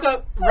 You broke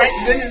up right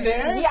then and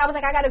there? Yeah, I was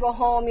like, I gotta go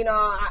home. You know,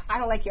 I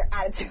don't like your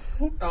attitude.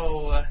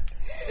 Oh.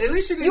 At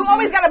least you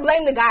always gotta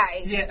blame the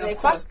guy. Yeah, like,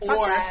 of course. Fuck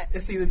or that.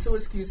 It's either two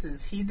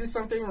excuses: he did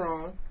something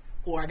wrong,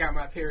 or I got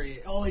my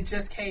period. Oh, it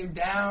just came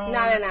down. No.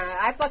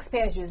 I fuck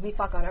Spanish Jews. We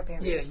fuck on our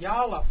period. Yeah,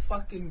 y'all are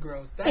fucking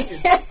gross. That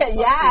is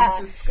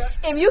fucking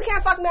disgusting. If you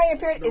can't fuck me on your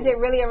period, is it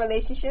really a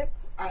relationship?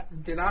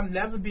 Then I'm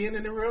never being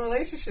in a real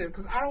relationship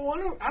because I don't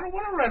want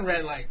to run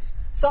red lights.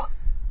 So,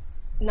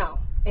 no,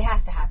 it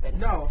has to happen.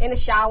 No. In the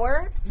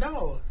shower?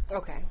 No.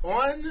 Okay.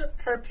 On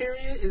her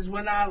period is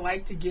when I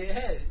like to get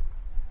head.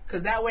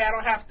 Because that way I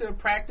don't have to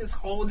practice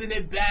holding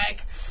it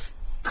back,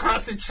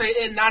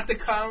 concentrating not to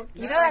come.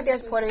 You know that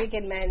there's Puerto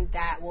Rican men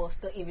that will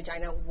still eat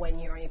vagina when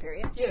you're on your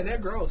period? Yeah, they're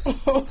gross. I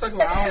don't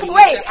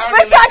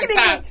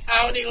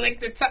even lick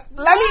the top.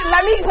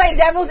 Let me play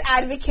devil's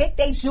advocate.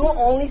 They do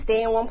only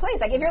stay in one place.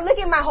 Like, if you're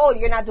licking my hole,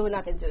 you're not doing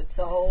nothing, dude.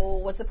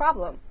 So what's the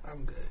problem?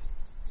 I'm good.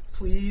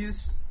 Please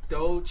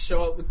don't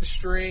show up with the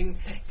string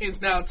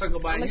and now talk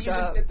about it. You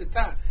can just hit the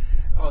top.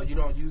 Oh, you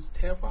don't use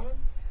tampons?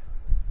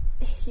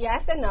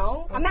 Yes and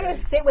no. Okay. I'm not going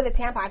to sit with a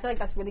tampon. I feel like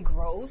that's really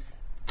gross.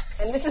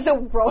 and this is a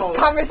gross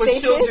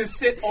conversation. But she'll just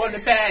sit on the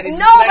pad and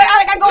no, but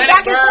I go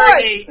back and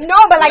forth. No,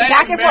 but like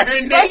back and forth.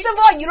 Marinate. First of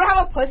all, you don't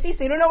have a pussy,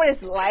 so you don't know what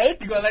it's like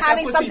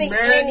having something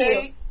marinate? in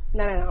you.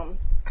 No.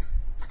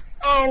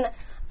 And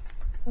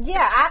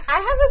yeah,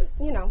 I have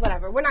a,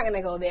 whatever. We're not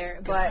gonna go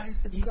there, but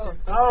it's gross.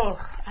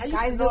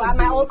 Guys do.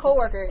 My old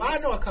coworker. I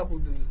know a couple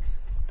dudes.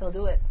 They'll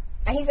do it,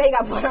 and he said he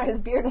got blood on his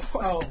beard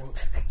before. Oh.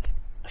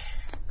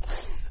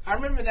 I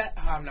remember that.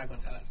 Oh, I'm not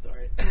gonna tell that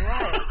story.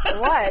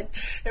 What?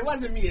 It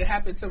wasn't me. It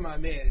happened to my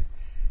man.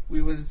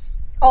 We was.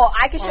 Oh,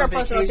 I can share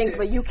personal things,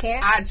 but you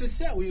can't. I just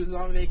said we was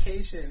on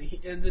vacation.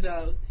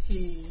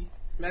 He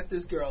met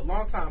this girl a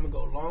long time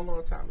ago. Long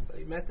time ago.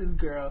 He met this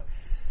girl,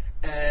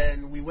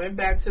 and we went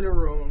back to the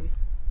room.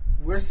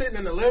 We're sitting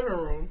in the living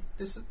room.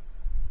 This is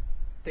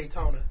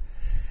Daytona.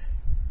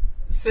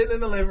 Sitting in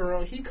the living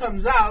room. He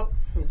comes out.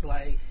 He's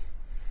like,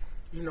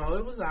 it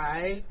was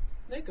alright.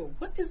 Nigga,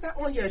 what is that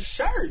on your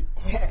shirt?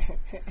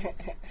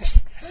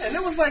 And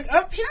it was like,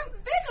 up here,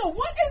 nigga,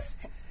 what is...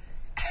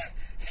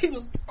 He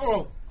was,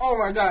 oh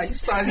my God, he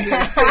started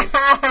getting sick.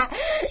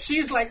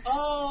 She's like,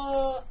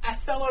 I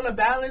fell on a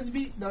balance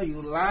beat. No,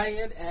 you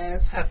lying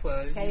ass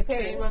heifer. You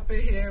came up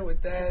in here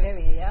with that.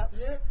 Period, yep.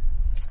 Yeah.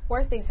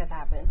 Worse things have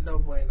happened. No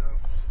bueno.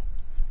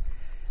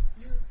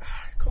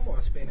 Come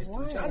on, Spanish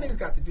dude. Y'all niggas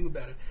got to do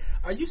better.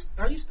 Are you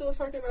still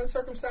sucking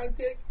uncircumcised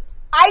dick?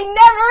 I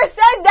never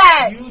said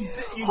that.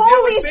 You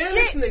Holy did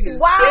with Spanish shit! Niggas.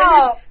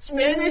 Wow.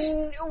 Spanish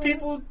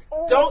people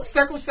don't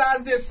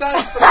circumcise their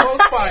sons for the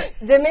most part.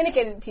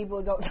 Dominican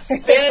people don't.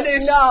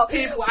 Spanish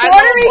people. I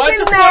know Puerto a bunch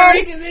of Puerto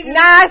Rican niggas.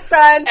 Nah,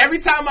 son.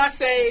 Every time I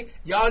say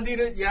y'all need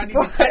to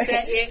cut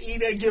that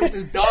anteater and give it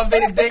this Darth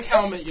Vader dick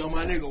helmet, yo,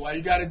 my nigga, why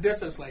you gotta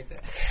diss us like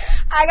that?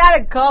 I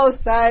gotta go,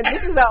 son.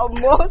 This is the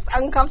most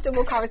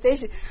uncomfortable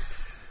conversation.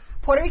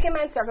 Puerto Rican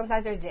men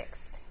circumcise their dicks.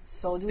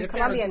 So do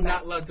Colombian men.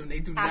 Not love them. They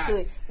do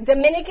Absolutely. Not.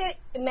 Dominican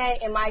men,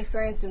 in my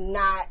experience, do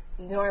not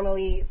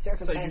normally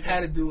circumcise. So you've had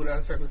to do with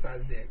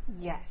uncircumcised dick.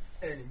 Yes.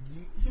 And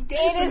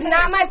it is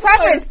not my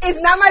preference. It's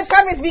not my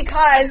preference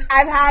because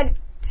I've had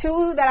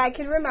two that I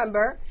can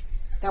remember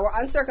that were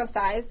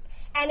uncircumcised,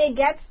 and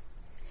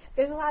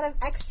there's a lot of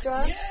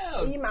extra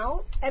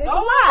amount, and it's a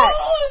lot.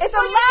 It's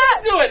a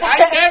lot. Do it. I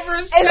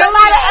never said it's a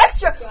lot of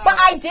extra. But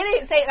I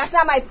didn't say that's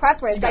not my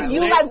preference. Like you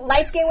like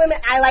light skinned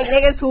women, I like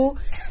niggas who.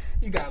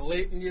 You got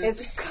lit in your...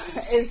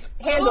 It's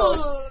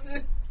handled.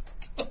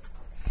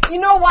 You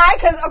know why?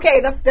 Because,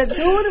 the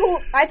dude who...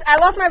 I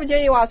lost my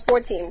virginity when I was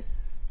 14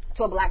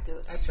 to a black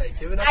dude. That's right.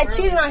 Give it up. I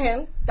cheated on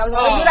him. That was the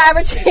only dude I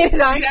ever cheated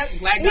on.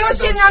 He was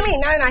cheating on me.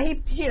 No, he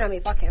cheated on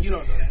me. Fuck him. You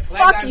don't know that.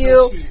 Fuck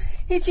you.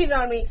 He cheated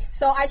on me.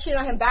 So I cheated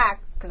on him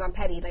back because I'm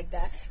petty like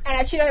that. And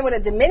I cheated on him with a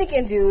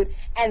Dominican dude.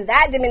 And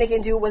that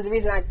Dominican dude was the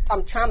reason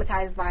I'm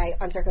traumatized by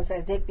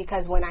uncircumcised dick,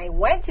 because when I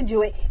went to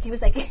do it, he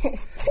was like... he did!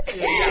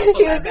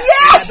 Yo!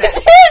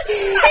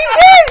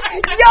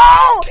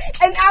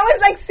 And I was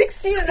like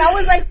 16 and I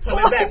was like... Pull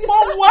it back.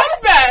 Pull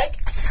what back?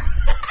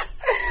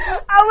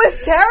 I was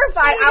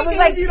terrified. I was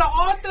like... You the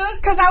author?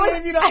 Because I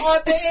was... You the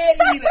author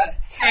and either.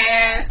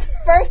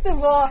 First of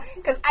all,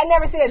 because I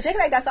never seen a dick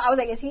like that, so I was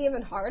like, is he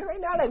even hard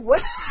right now? Like,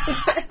 what's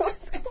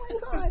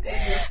going on?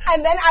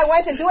 And then I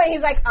went to do it, and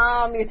he's like,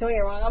 you're doing it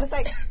wrong. I was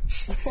like...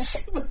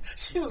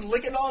 she was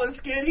licking all the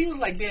skin. He was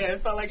like, yeah,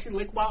 it felt like she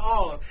licked my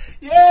arm.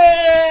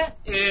 Yeah!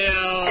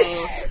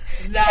 Ew.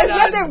 There's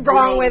nothing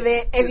wrong with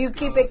it if you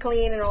keep it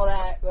clean and all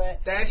that, but...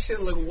 That shit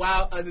look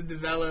wild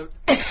underdeveloped.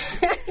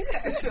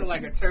 That shit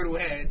like a turtle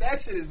head.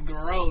 That shit is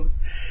gross.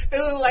 It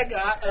look like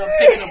a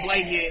pig in a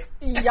blanket.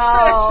 Yo.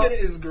 That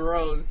shit is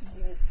gross.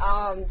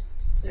 And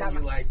you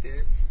liked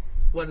it.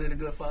 Was it a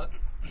good fuck?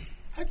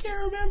 I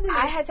can't remember.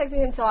 I had sex with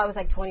him until I was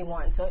like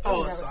 21. So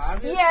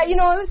obviously. Yeah, it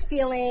was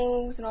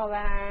feelings and all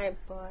that,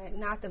 but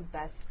not the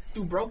best.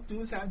 Do broke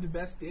dudes have the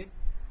best dick?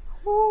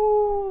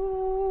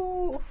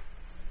 Ooh.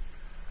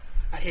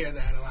 I hear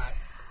that a lot.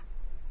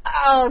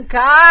 Oh,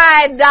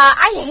 God.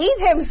 I hate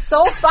him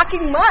so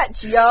fucking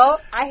much, yo.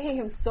 I hate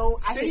him so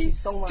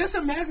much. Just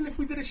imagine if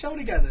we did a show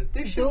together.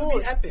 This shit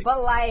would be epic. But,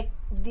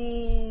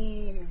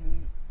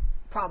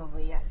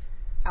 probably, yes.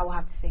 I will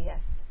have to say yes.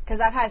 Because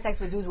I've had sex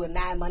with dudes with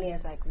mad money, and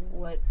it's like,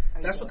 what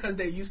are That's you because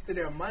they're used to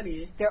their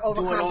money. They're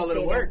doing all of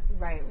the work.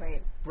 Right.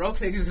 Broke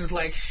niggas is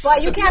like,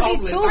 but you can't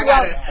be too broke.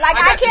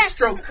 I can't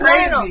stroke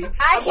crazy. No.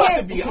 I'm about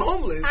to be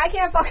homeless. I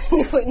can't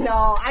fucking do it.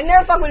 No, I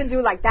never fuck with a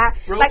dude like that.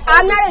 Broke like,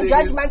 I'm not a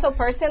niggas. judgmental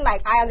person.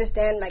 Like, I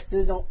understand, like,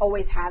 dudes don't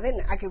always have it,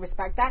 and I can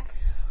respect that.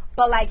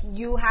 But, like,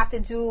 you have to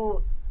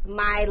do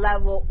my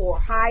level or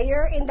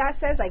higher in that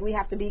sense. Like, we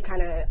have to be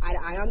kind of eye to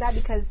eye on that,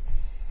 because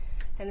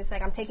then it's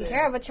like I'm taking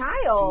care of a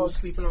child. You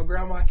sleeping on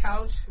grandma's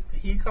couch.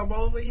 He come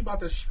over, he about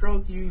to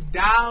stroke you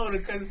down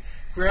because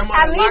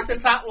grandma locked the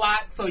top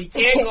lock, so he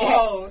can't go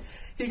home.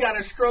 He got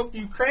to stroke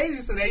you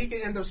crazy so that he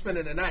can end up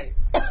spending the night.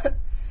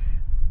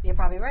 You're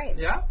probably right.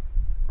 Yeah?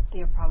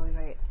 You're probably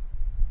right.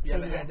 You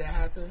ever had that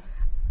happen?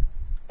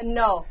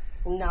 No.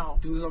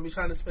 Dudes don't be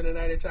trying to spend the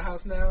night at your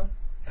house now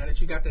that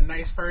you got the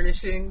nice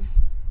furnishings?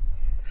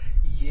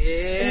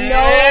 Yeah.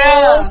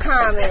 No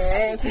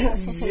comment.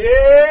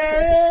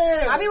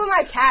 Yeah. I be with my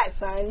my cat,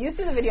 son. You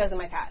see the videos of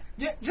my cat.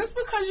 Yeah, just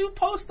because you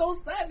post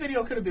that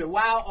video could have been a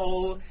while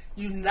old.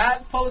 You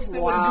not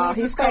posted when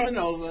dudes is coming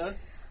over.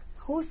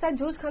 Who said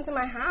dudes come to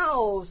my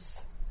house?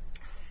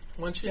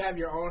 Once you have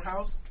your own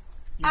house,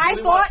 you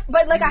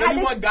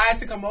want guys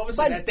to come over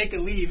so that they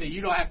can leave and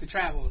you don't have to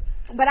travel.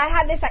 But I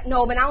had this,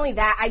 no, but not only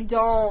that,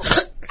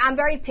 I'm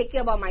very picky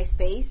about my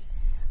space.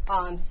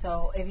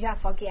 So if you have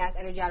funky ass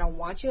energy, I don't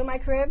want you in my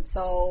crib.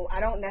 So I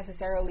don't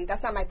necessarily,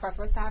 that's not my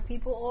preference to have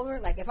people over.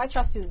 Like, if I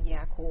trust you,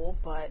 yeah, cool,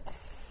 but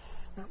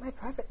not my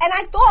preference. And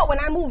I thought when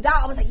I moved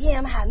out, I was like, yeah,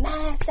 I'm gonna have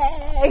mad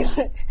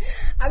sex.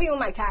 I be with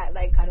my cat,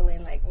 like,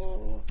 cuddling, like,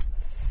 You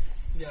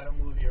gotta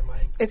move your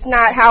mic. It's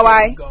not how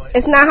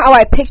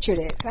I pictured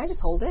it. Can I just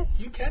hold it?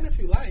 You can if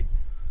you like.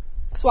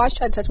 So I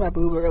tried to touch my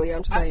boob earlier.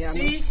 I'm just letting y'all know.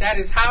 See, that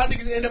is how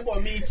niggas end up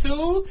on me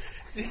too.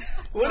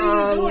 What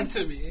are you doing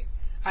to me?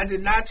 I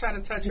did not try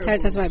to touch your. You tried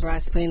to touch my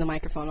breast, putting the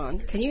microphone on.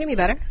 Can you hear me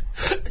better?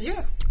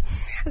 Yeah.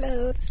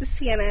 Hello, this is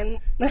CNN.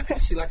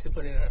 She likes to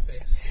put it in her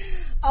face.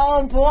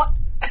 Oh boy.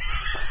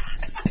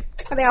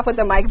 I think I'll put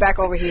the mic back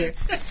over here.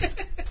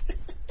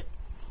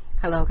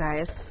 Hello,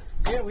 guys.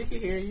 Yeah, we can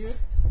hear you.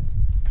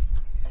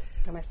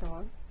 Am I still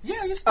on?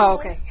 Yeah, you're still on. Oh,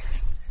 okay.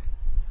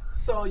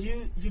 So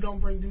you don't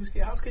bring Doozy to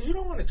the house because you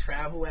don't want to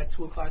travel at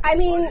 2 o'clock in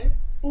the morning?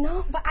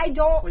 No, but I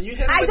don't.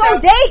 I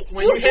don't date.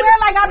 You swear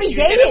like I'll be dating.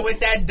 You hit it with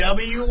that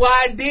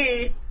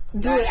WYD.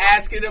 Dude,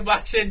 asking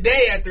about your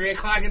day at 3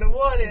 o'clock in the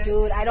morning.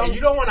 Dude, I don't. And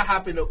you don't want to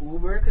hop in the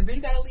Uber because then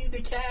you got to leave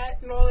the cat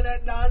and all of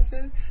that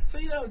nonsense. So,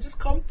 just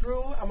come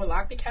through. I'm going to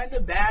lock the cat in the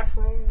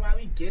bathroom while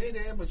we get it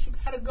in, but you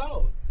got to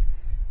go.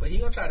 But he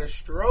going to try to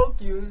stroke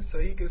you so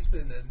he can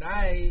spend the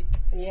night.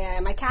 Yeah,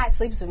 my cat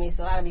sleeps with me,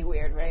 so that'll be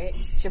weird, right?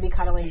 She'll be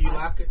cuddling. Do you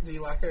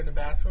lock her in the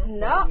bathroom?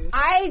 No,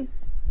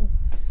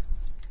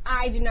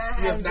 I do not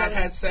have. You have not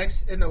had sex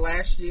in the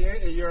last year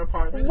in your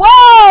apartment?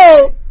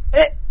 Whoa!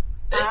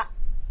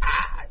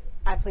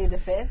 I plead the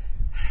fifth.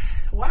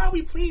 Why are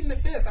we pleading the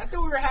fifth? I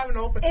thought we were having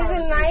an open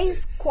conversation. It's a nice,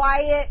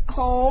 quiet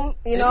home.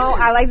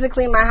 I like to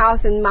clean my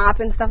house and mop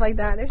and stuff like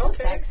that. There's no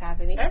sex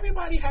happening.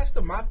 Everybody has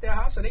to mop their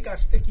house, and they got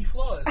sticky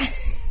floors.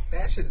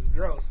 That shit is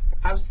gross.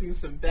 I've seen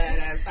some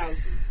badass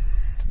houses.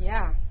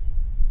 Yeah.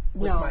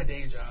 With my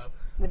day job.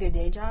 With your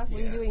day job? Yeah. What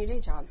do you do in your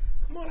day job?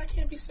 Come on, I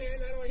can't be saying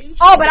that on each.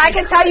 Oh, but I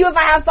can tell you if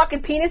I have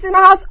fucking penis in my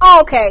house?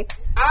 Oh, okay.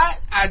 I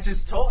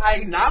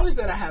acknowledged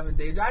that I have a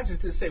day job. I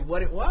just didn't say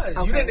what it was.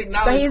 Okay. You didn't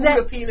acknowledge who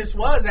the penis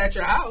was at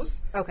your house.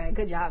 Okay,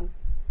 good job.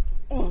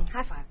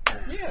 High five.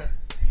 Yeah.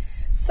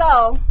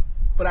 So.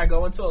 But I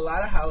go into a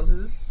lot of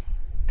houses,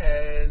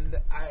 and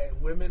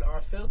women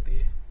are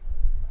filthy.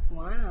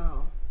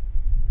 Wow.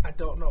 I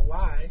don't know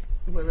why.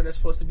 Women are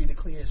supposed to be the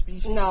cleanest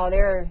species. No,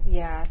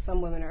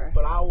 some women are.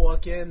 But I'll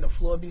walk in, the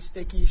floor be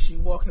sticky, she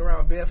walking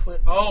around barefoot.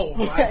 Oh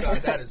my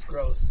God, that is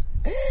gross.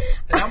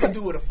 And I'm gonna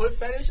do with a foot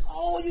fetish.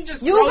 Oh, you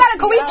just.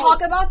 Can we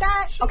talk about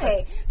that? Sure.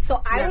 Okay,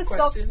 so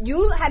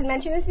you had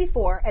mentioned this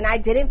before, and I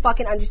didn't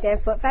fucking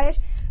understand foot fetish.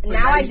 And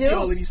now I do.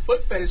 All of these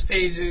foot fetish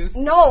pages.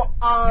 No,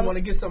 you want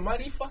to get some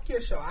money? Fuck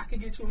your show. I can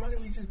get you money.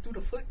 We just do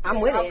the foot.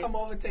 I'm with it. I'll come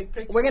over and take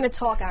pictures. We're gonna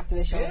talk after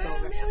the show's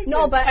over. Man,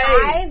 no, but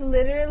I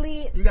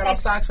literally. You got our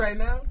socks right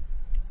now?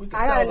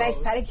 I got a nice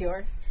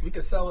pedicure. We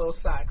can sell those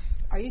socks.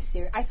 Are you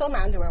serious? I sold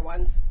my underwear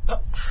once.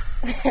 Oh.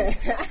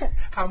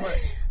 How much?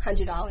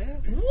 $100.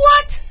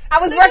 What?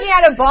 I was working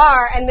at a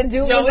bar, and the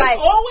dude was like,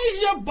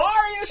 always your bar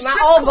and strip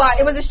my old bar.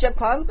 It was a strip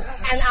club,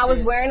 and I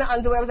was wearing the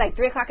underwear. It was like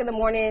 3 o'clock in the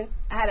morning.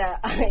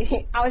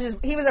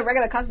 He was a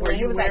regular customer. Were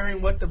you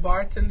wearing what the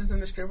bartenders and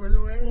the strippers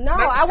are wearing? No,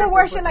 I would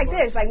wear shit like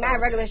this, like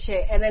mad regular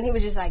shit. And then he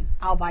was just like,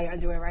 I'll buy your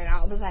underwear right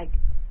now. I was like,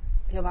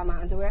 you'll buy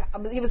my underwear?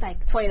 He was like,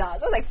 $20. I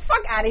was like,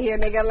 fuck out of here,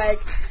 nigga. Like,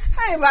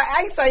 I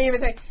ain't saw you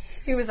even think.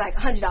 He was like,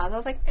 $100. I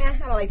was like, I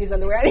don't like these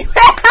underwear anyway.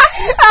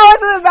 I was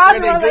in the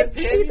bathroom. Were they good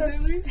panties at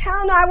least?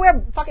 Hell no, I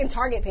wear fucking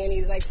Target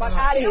panties. Like, fuck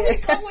out of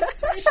here. Oh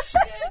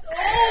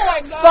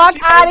my God. Fuck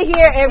out of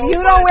here. If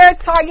you don't wear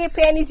Target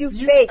panties, you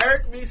fake. You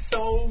hurt me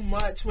so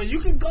much. When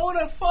you can go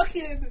to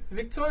fucking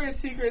Victoria's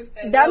Secret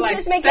and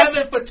like 7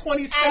 for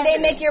 27. And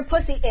they make your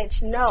pussy itch.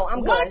 No,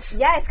 I'm good.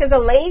 Yes, because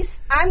the lace,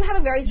 I have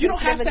a very You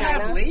don't have to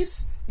have lace.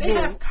 They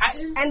have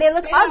cotton. And they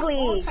look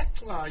ugly.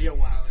 Oh, you're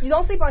wild. You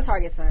don't sleep on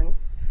Target, son.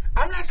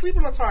 I'm not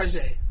sleeping on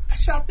Target. I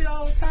shop there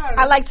all the time.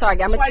 I like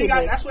Target. I'm a cheap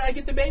bitch. That's where I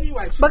get the baby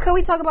wipes. But can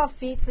we talk about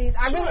feet, please?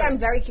 I really am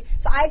very curious.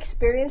 So I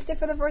experienced it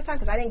for the first time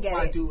because I didn't get it.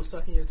 My dude was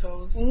sucking your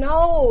toes?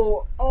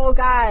 No. Oh,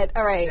 God.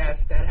 All right. Yes,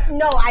 that happened.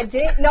 No, I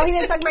didn't. No, he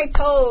didn't suck my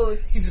toes.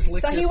 He just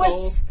licked your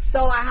toes?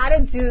 So I had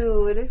a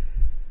dude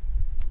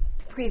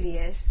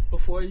previous.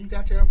 Before you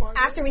got your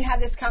apartment? After we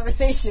had this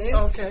conversation.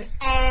 Okay.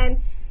 And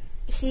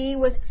he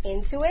was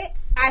into it.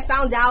 I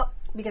found out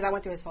because I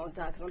went through his phone,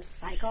 because I'm a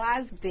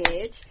psycho-ass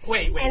bitch.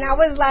 Wait. And I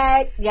was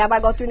like, yeah,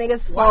 but I go through niggas'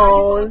 phones. Why are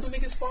you going through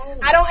niggas'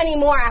 phones? I don't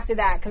anymore after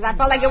that, because I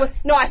felt like it was,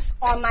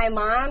 on my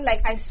mom,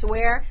 like, I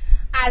swear,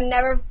 I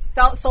never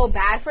felt so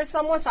bad for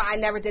someone, so I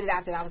never did it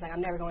after that. I was like,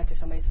 I'm never going through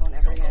somebody's phone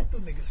ever again.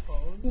 Don't go through niggas'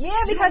 phones.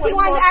 Yeah, because he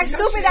wanted to act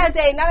stupid that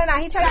day. No,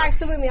 he tried to act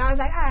stupid with me. I was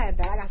like, I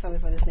bet I got something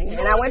for this nigga.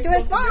 And I went through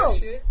his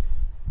phone.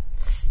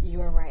 You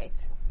were right.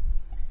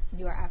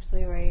 You are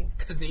absolutely right.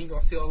 Because then you're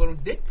going to see all little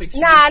dick pictures.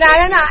 Nah.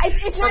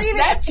 It's not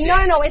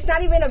even. No. It's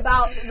not even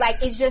about, like,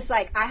 it's just,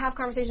 like, I have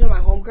conversations with my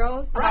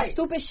homegirls about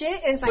stupid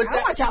shit, and it's like, I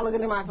don't want y'all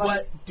looking at my phone.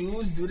 But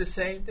dudes do the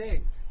same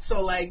thing.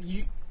 So, like,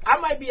 I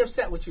might be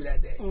upset with you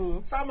that day.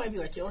 So I might be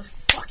like, yo, this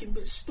fucking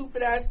bitch,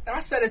 stupid ass. And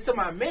I said it to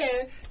my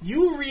man.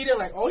 You read it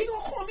like, oh, you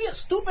going to call me a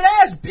stupid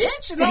ass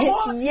bitch? And I'm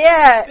all,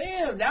 yeah.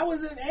 Damn, that was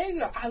an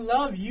anger. I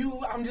love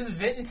you. I'm just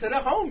venting to the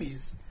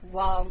homies.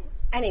 Well,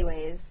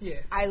 anyways,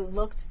 I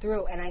looked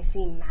through and I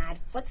seen mad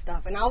foot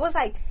stuff, and I was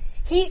like,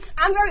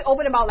 I'm very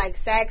open about, like,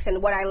 sex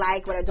and what I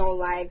like, what I don't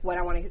like, what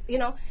I want to, you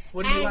know.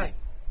 What do you like?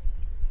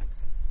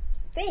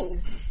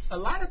 Things. A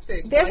lot of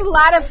things. There's a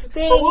lot of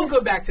things. But we'll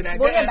go back to that.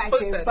 We'll get back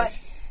to it. But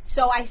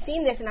so I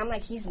seen this and I'm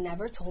like, he's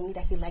never told me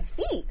that he likes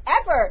feet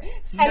ever.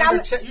 You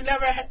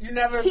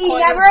never. He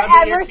never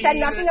ever said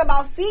nothing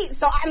about feet.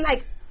 So I'm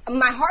like,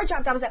 my heart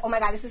dropped. I was like, oh my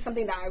god, this is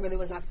something that I really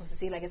was not supposed to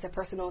see. Like, it's a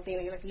personal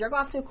thing. Like, jerk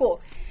off too,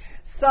 cool.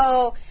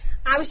 So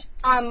I was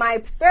on my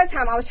spare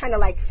time. I was trying to,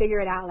 like,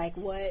 figure it out. Like,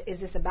 what is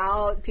this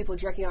about? People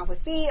jerking off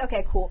with feet?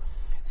 Okay, cool.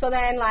 So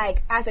then,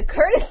 like, as a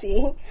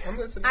courtesy,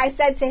 I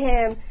said to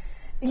him,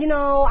 you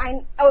know,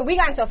 we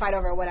got into a fight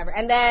over it or whatever.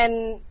 And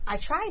then I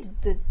tried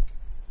the...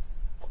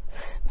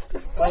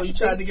 Oh, you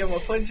tried to give him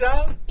a foot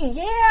job?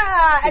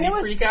 Yeah. Did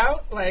he freak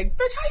out? Like,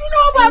 bitch, how you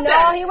know about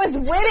that? No, he was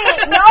with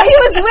it.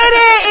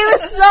 It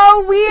was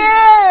so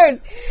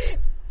weird.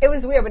 It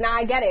was weird, but now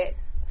I get it.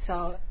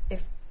 So if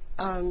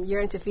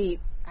you're into feet,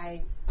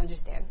 I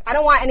understand. I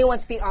don't want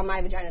anyone's feet on my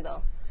vagina,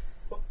 though.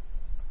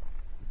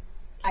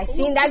 I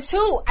seen that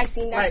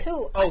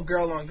too. Oh,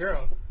 girl on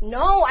girl.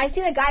 No, I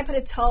seen a guy put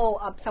a toe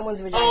up someone's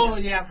vagina. Oh,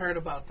 yeah, I've heard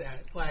about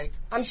that. Like,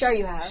 I'm sure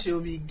you have.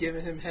 She'll be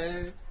giving him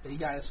head, and he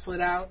got his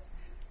foot out,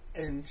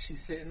 and she's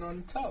sitting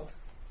on the toe.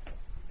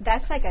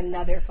 That's like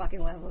another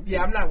fucking level.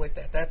 Yeah, I'm not with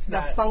that. That's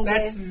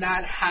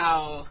not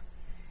how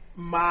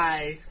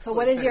my. So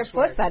what is your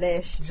foot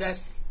fetish?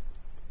 Just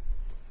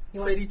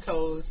pretty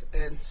toes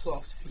and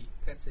soft feet.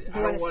 That's it. Do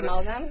you want to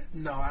smell them?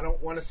 No, I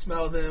don't want to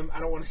smell them. I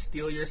don't want to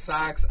steal your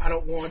socks. I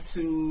don't want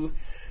to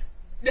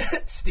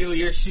steal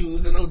your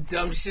shoes and no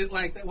dumb shit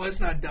like that. Well, it's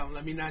not dumb.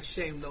 Let me not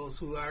shame those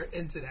who are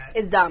into that.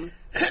 It's dumb.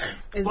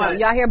 It's dumb.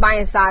 Y'all here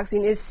buying socks, you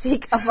need to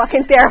seek a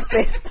fucking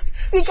therapist.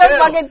 Seek a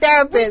fucking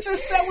therapist. We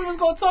just said we was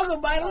going to talk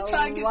about it. I'm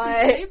trying to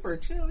get this paper.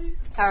 Chill.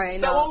 All right,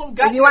 no.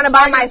 If you want to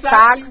buy my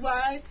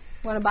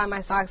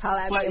socks,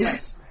 holla at me.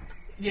 Yes.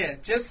 Yeah,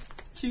 just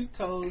cute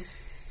toes,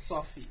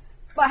 soft feet.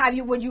 But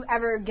would you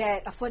ever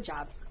get a foot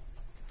job?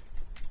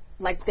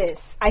 Like this.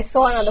 I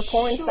saw it on the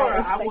porn site.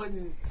 Sure, I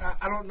wouldn't.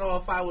 I don't know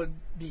if I would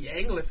be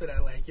angling for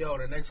that. Like, yo,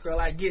 the next girl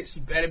I get, she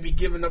better be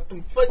giving up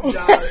them foot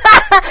jobs.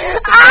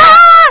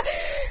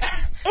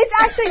 It's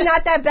actually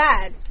not that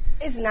bad.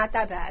 It's not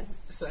that bad.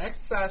 It's an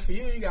exercise for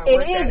you. You got to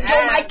work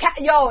that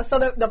ass. So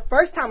the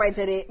first time I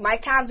did it, my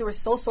calves were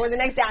so sore. The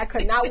next day I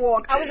could not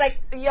walk. I was like,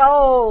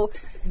 yo.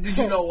 Did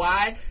you know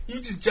why? You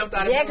just jumped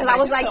out of it. Yeah, because I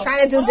was like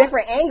trying to do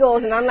different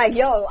angles, and I'm like,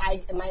 yo,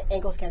 my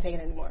ankles can't take it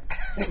anymore.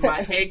 My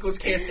ankles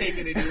can't take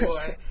it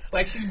anymore.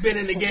 Like, she's been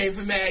in the game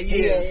for mad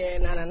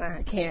years. Yeah, no,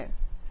 I can't.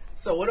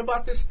 So what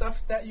about this stuff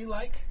that you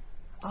like?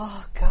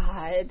 Oh,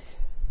 God.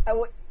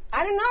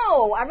 I don't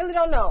know. I really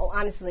don't know,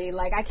 honestly.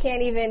 Like, I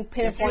can't even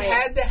pinpoint. If you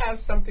had to have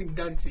something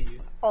done to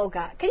you. Oh,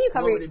 God. Can you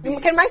cover it?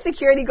 Can my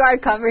security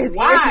guard cover his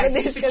Why?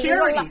 ears? He's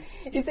security.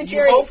 He's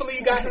security. Hopefully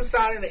you got him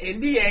signed an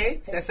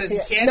NDA that says he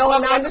can't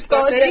talk about the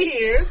stuff that he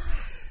hears.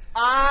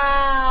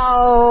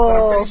 Oh. But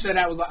I'm pretty sure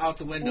that was out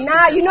the window.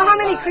 Nah, you know how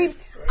many creeps...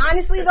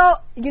 Honestly, though,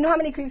 you know how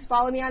many creeps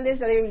follow me on this?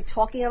 That they be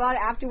talking about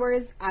it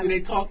afterwards? Do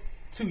they talk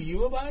to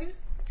you about it?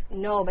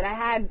 No, but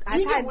I've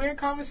had weird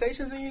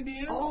conversations in your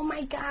DM? Oh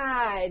my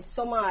God,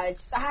 so much.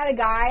 I had a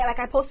guy, like,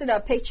 I posted a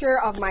picture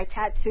of my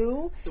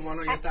tattoo. The one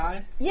on your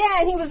thigh? Yeah,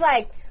 and he was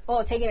like,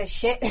 oh, taking a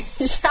shit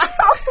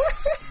shower.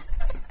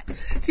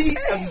 He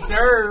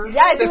observed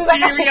the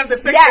theory of the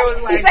picture. Yeah,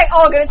 was like, he's like,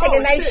 oh, gonna take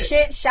a nice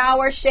shit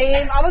shower,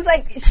 shave. I was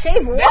like,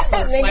 shave what,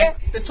 nigga? Like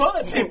the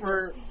toilet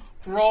paper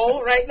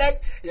roll right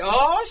next.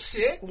 Oh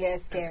shit. Yeah,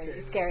 it's scary.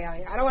 It's scary out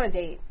here. I don't want to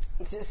date.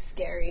 It's just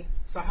scary.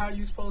 So how are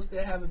you supposed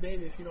to have a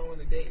baby if you don't want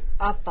to date?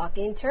 A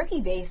fucking turkey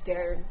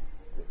baster.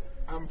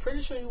 I'm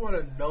pretty sure you want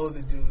to know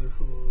the dude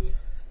who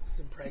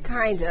is pregnant.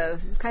 Kind of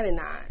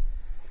not.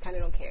 Kind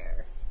of don't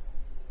care.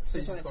 So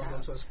you're just going to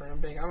go to a sperm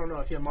bank? I don't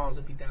know if your moms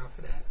would be down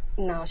for that.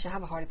 No, she'll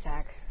have a heart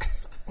attack.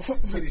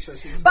 Pretty sure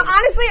she's. But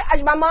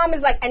honestly, my mom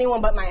is like anyone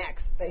but my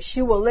ex. Like,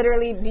 she will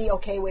literally be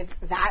okay with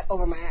that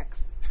over my ex.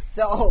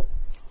 So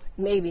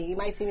maybe you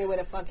might see me with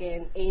a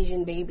fucking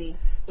Asian baby.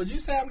 Would you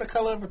say I'm the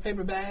color of a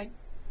paper bag?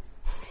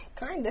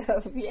 Kind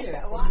of,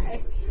 yeah.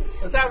 Why?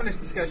 I was having this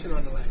discussion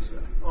on the last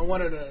show, on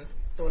one of the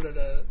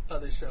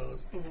other shows,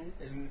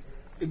 and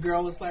the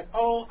girl was like,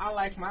 "Oh, I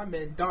like my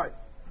men dark,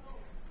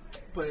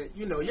 but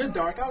you know you're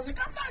dark." I was like,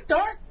 "I'm not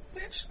dark,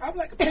 bitch. I'm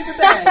like a paper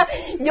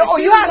bag."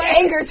 You have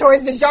anger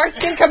towards the dark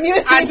skin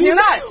community. I do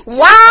not.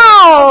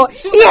 Wow,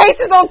 he hates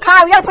his own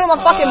kind. We gotta put him on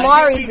fucking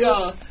Mari.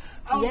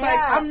 I was like,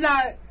 "I'm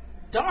not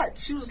dark."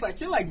 She was like,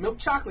 "You're like milk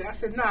chocolate." I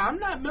said, "Nah, I'm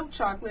not milk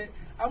chocolate.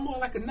 I'm more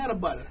like a Nutter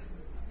Butter."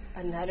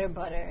 A Nutter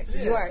Butter.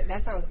 Yeah.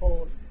 That sounds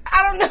old.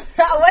 I don't know.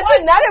 What's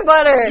a Nutter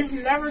Butter?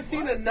 You've never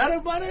seen a Nutter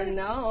Butter?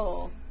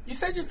 No. You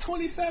said you're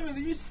 27. I'm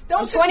 28.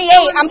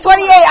 I'm 28.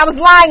 I was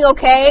lying,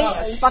 okay?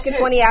 I'm fucking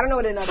 28. I don't know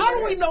what a Nutter Butter is. How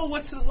do we know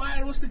what's the lie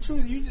and what's the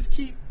truth? You just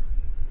keep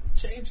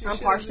changing. I'm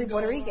partially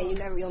Puerto Rican.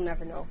 You'll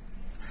never know.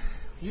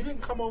 You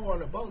didn't come over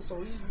on a boat, so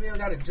we don't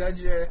got to judge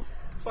your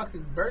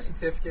fucking birth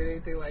certificate or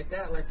anything like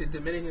that. Like the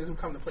Dominicans who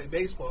come to play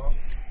baseball.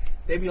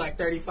 They be like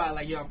 35,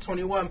 like, yo, I'm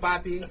 21,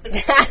 papi.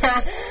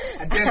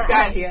 I just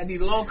got here. I need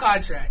a little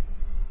contract.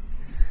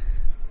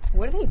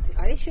 What are they?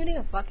 Are they shooting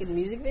a fucking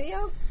music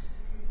video?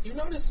 You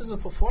know this is a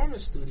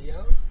performance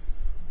studio.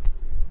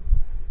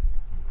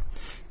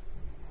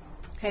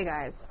 Hey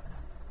guys.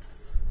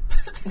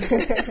 This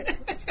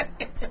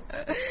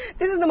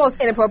is the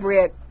most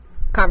inappropriate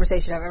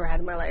conversation I've ever had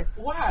in my life.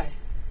 Why?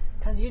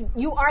 Because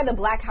you are the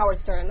Black Howard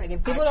Stern. Like,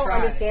 if people don't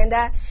tried. understand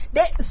that,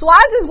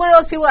 Swaz is one of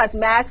those people that's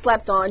mad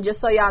slept on,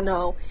 just so y'all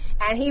know.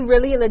 And he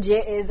really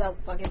legit is a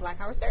fucking Black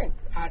Howard Stern.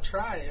 I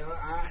try.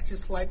 I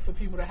just like for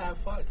people to have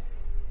fun.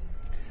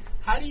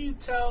 How do you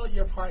tell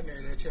your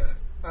partner that you're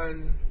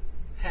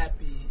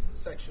unhappy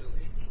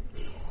sexually?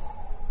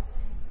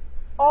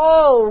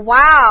 Oh,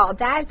 wow.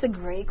 That's a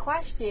great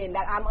question.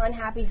 That I'm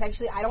unhappy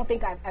sexually. I don't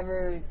think I've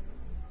ever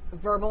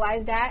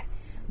verbalized that.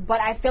 But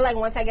I feel like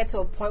once I get to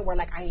a point where,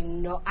 like, I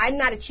know I'm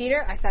not a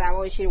cheater. I said I've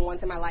only cheated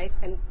once in my life,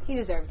 and he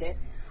deserved it.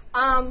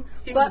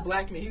 He was a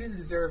black man. He didn't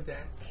deserve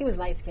that. He was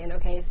light skinned,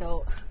 okay?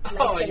 So.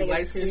 Oh, you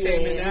light skinned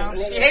shaming now?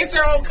 She hates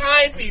her own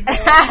kind, people.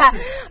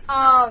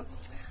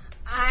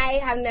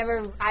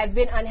 I've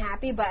been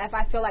unhappy, but if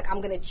I feel like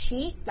I'm gonna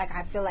cheat, like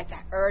I feel like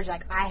that urge,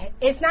 like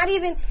it's not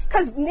even,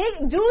 because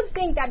dudes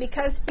think that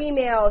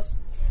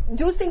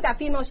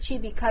females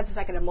cheat because it's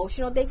like an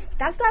emotional thing.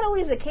 That's not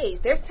always the case.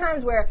 There's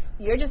times where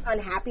you're just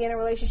unhappy in a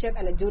relationship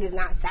and the dude is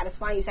not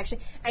satisfying you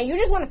sexually, and you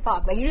just want to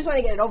fuck, like you just want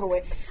to get it over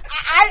with.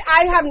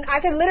 I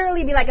could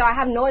literally be like, oh, I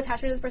have no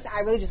attachment to this person. I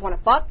really just want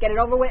to fuck, get it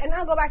over with, and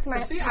I'll go back to my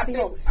happy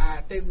home.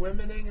 I think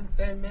women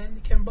and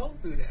men can both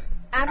do that.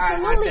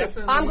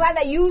 Absolutely. I'm glad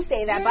that you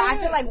say that, but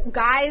I feel like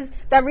guys,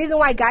 the reason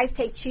why guys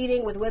take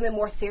cheating with women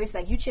more serious,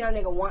 like you cheat on a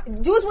nigga once,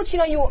 dudes will cheat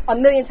on you a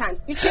million times.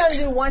 You cheat on a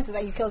dude once, it's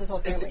like you kill his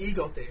whole family. It's an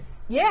ego thing.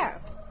 Yeah.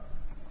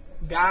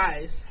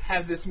 Guys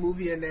have this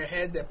movie in their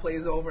head that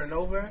plays over and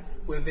over,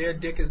 where their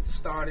dick is the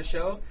star of the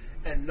show,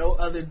 and no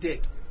other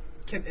dick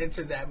can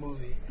enter that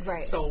movie.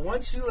 Right. So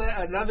once you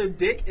let another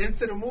dick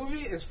into the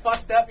movie, it's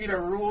fucked up. You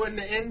done ruined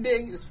the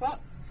ending. It's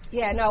fucked.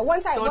 Yeah, no.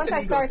 Once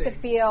I start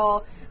to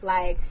feel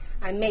like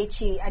I may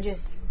cheat, I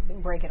just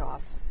break it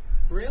off.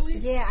 Really?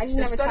 Yeah, I just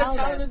never tell them.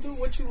 Instead of telling the dude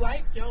what you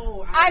like,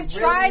 yo, I've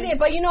tried it,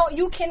 but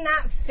you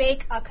cannot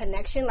fake a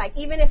connection. Like,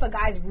 even if a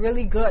guy's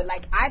really good,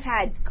 like, I've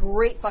had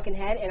great fucking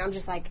head, and I'm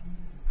just like,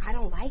 I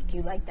don't like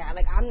you like that.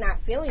 Like, I'm not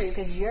feeling you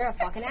because you're a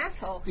fucking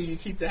asshole. Do you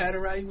keep the head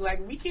around you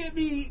like, we can't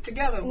be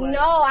together? But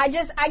no, I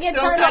get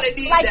turned on.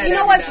 Like, you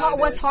know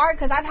what's hard?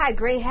 Because I've had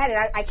great head,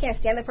 and I can't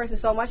stand the person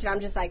so much, and I'm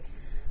just like,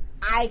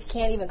 I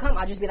can't even come.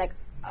 I'll just be like,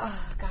 oh,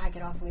 God,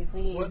 get off of me,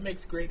 please. What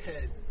makes great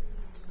head?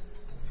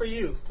 For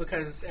you,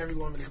 because every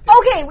woman is different.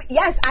 Okay,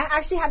 yes, I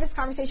actually had this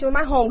conversation with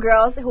my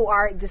homegirls who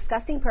are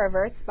disgusting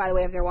perverts, by the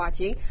way, if they're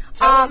watching.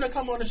 Tell them to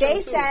come on the show,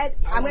 they said,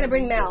 I'm going to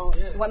bring Mel,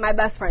 my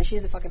best friend.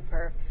 She's a fucking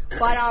perv.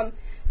 But,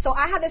 so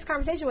I had this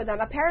conversation with them.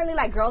 Apparently,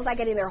 like, girls like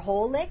getting their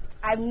hole licked.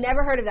 I've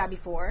never heard of that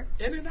before.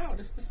 In and out,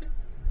 it's the same.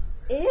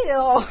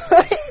 Ew.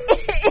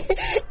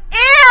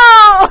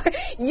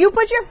 Ew! You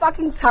put your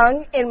fucking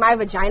tongue in my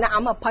vagina,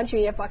 I'm going to punch you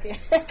in your fucking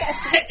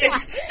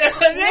If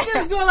a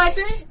nigga's doing like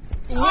this,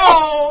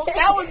 oh,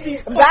 that would be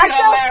fucking back the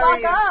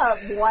hilarious. fuck up.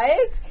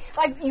 What?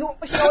 Like, you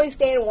should always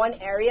stay in one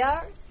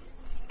area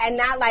and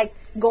not, like,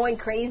 going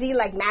crazy,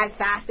 like, mad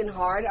fast and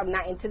hard. I'm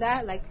not into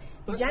that. Like,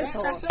 but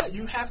gentle. That's it.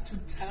 You have to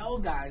tell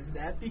guys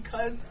that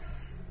because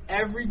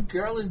every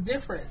girl is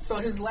different. So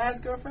his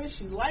last girlfriend,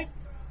 she liked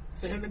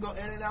for him to go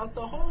in and out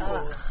the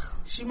hole.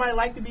 She might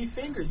like to be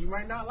fingered. You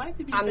might not like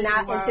to be fingered.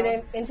 I'm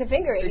not into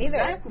fingering either.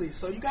 Exactly.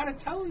 So you got to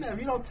tell them that. If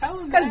you don't tell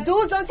them that. Because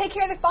dudes don't take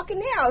care of their fucking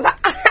nails.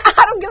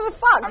 I don't give a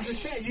fuck. I'm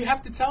just saying, you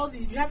have to tell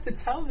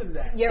them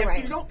that. You're right.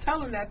 If you don't tell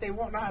them that, they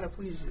won't know how to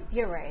please you.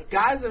 You're right.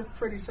 Guys are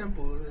pretty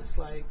simple. It's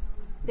like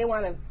they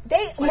want to.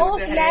 Most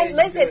men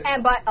listen,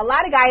 but a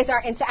lot of guys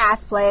are into ass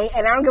play,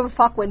 and I don't give a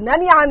fuck what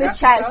none of y'all in this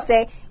chat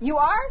say. You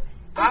are.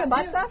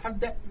 Butt stuff?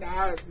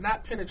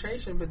 Not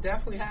penetration, but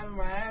definitely having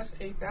my ass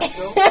ate. That's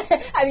dope.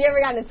 Have you ever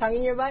gotten a tongue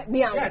in your butt?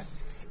 Be honest.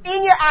 Yes.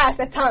 In your ass,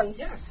 a tongue.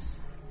 Yes.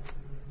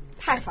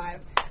 High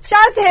five. Shout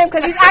out to him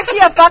because he's actually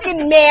a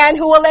fucking man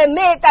who will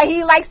admit that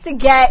he likes to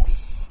get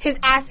his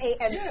ass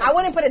ate. And I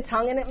wouldn't put a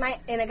tongue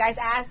in a guy's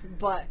ass,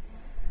 but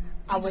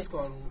I was just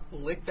gonna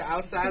lick the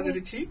outside of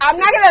the cheek. I'm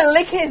not gonna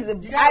lick his.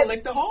 You gotta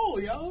lick the hole,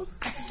 yo.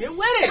 Get with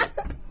it.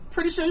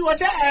 Pretty sure you want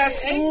your ass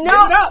ate. No.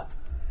 Give it up.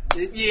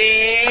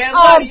 Yeah.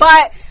 Oh,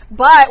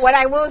 but what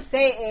I will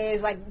say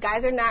is, like,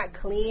 guys are not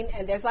clean,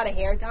 and there's a lot of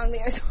hair down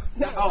there.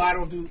 So Oh, I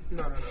don't do.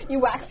 No. You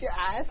wax your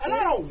ass? And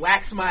I don't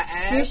wax my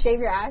ass. Do you shave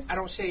your ass? I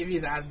don't shave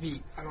either. I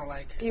veet. I don't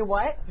like. You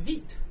what?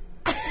 Veet.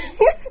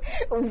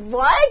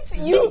 What?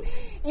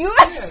 You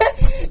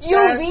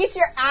Chest, reach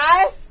your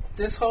ass.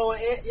 This whole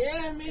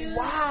yeah, man.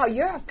 Wow,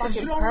 you're a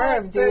fucking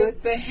perv, perv,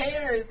 dude. The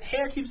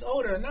hair keeps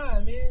older. Nah,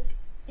 man.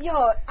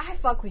 Yo, I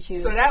fuck with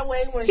you. So that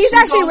way, when he's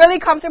actually really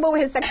comcomfortable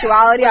with his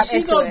sexuality, when I'm she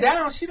into goes it.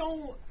 down,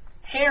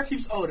 hair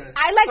keeps older.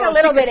 I like so a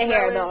little bit of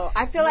hair though.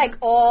 I feel Mm-hmm. like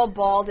all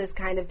bald is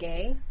kind of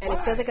gay, and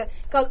Why? it feels like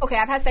cause okay,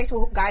 I've had sex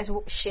with guys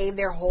who shave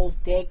their whole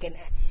dick,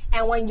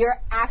 and when you're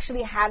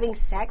actually having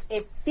sex,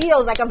 it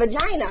feels like a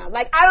vagina.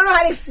 Like I don't know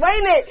how to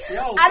explain it. I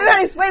don't know how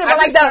to explain it, but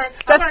like the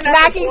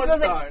smacking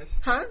feels like.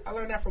 Huh? I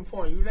learned that from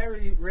porn. You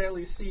very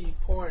rarely see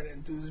porn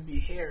and dudes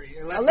be hairy.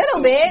 Unless A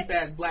little bit. Cheap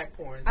ass black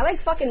porn. I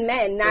like fucking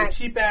men, not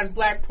cheap ass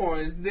black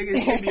porn.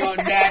 Niggas should be on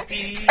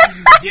nappies,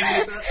 giving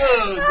it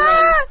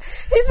bro.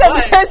 He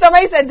said.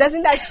 Somebody said,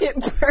 "Doesn't that shit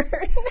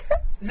burn?"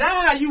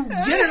 Nah, you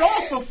get it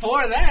off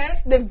before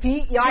that. The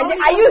beat, yo,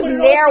 I used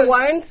Nair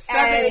once,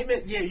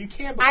 and yeah, you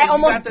can't. I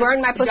almost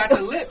burned my pussy. You got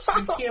the lips.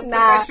 You can't put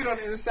that shit on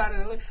the inside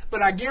of the lips.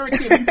 But I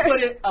guarantee if you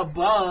put it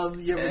above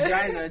your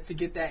vagina to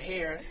get that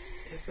hair,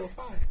 it's still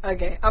fine.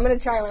 Okay, I'm gonna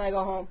try it when I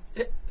go home.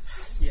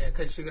 Yeah,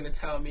 because you're gonna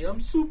tell me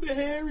I'm super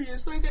hairy.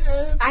 It's like an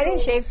ass. I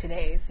didn't shave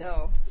today,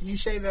 so. You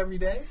shave every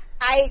day?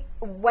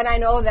 When I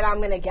know that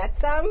I'm gonna get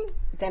some,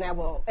 then I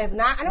will. If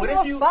not, I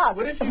don't give a fuck.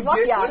 What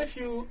if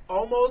you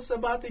almost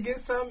about to get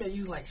some and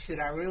you like, shit,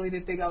 I really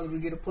didn't think I was gonna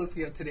get a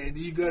pussy up today. Did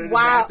you go to the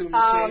bathroom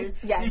and shave?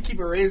 Yes. You keep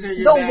a razor in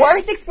your bag? The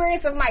worst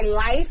experience of my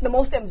life, the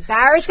most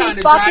embarrassing Trying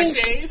to fucking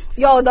dry shave?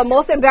 Yo, the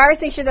most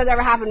embarrassing shit that's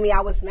ever happened to me.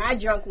 I was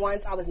mad drunk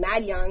once. I was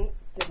mad young,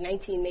 like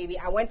 19 maybe.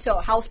 I went to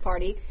a house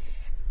party,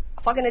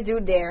 fucking a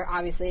dude there,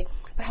 obviously.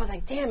 But I was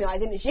like, damn, yo, I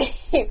didn't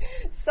shave.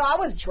 So I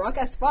was drunk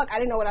as fuck. I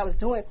didn't know what I was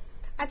doing.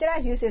 I said I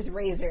used his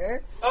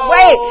razor. The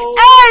razor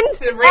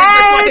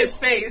on his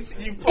face.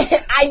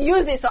 I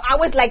used it, so I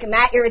was like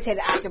mad irritated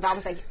after. But I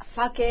was like,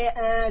 fuck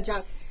it,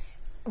 drunk.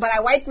 But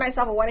I wiped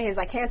myself with one of his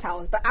like hand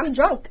towels. But I'm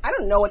drunk. I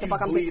don't know what the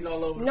fuck I'm doing.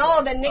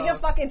 No, the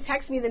nigga fucking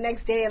texted me the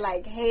next day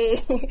like,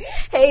 hey,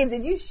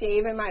 did you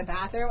shave in my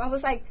bathroom? I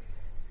was like,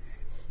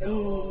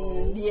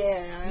 no.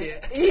 Yeah.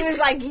 He was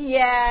like,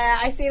 yeah.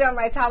 I see it on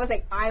my towel. I was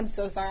like, I'm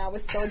so sorry. I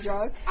was so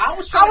drunk. I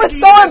was so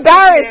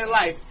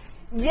embarrassed.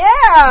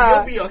 Yeah.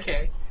 You'll be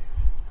okay.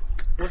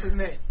 What's his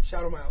name?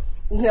 Shout him out.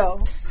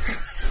 No.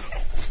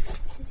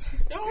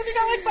 You only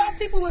got like 5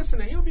 people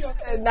listening. You'll be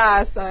okay.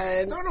 Nah,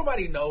 son. Don't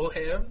nobody know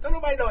him. Don't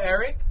nobody know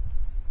Eric.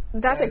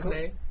 That's his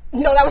name.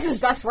 No, that was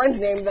his best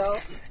friend's name though.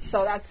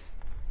 So that's.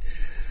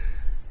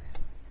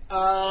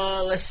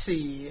 Let's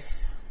see.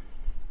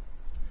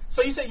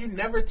 So you said you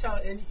never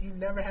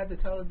had to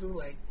tell a dude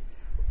like,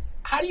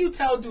 how do you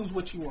tell dudes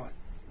what you want?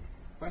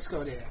 Let's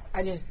go there.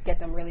 I just get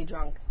them really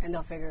drunk and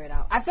they'll figure it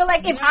out. I feel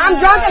like if I'm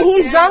drunk and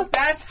he's drunk,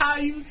 that's how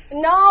you.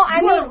 No,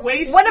 I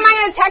mean, what am I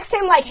gonna text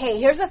him like? Hey,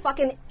 here's a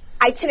fucking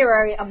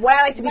itinerary of what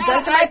I like to be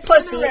done to my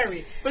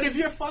pussy. But if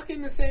you're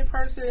fucking the same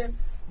person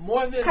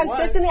more than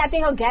consistently, once, I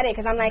think he'll get it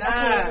because I'm like,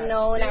 okay,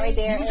 no, not right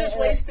there. You just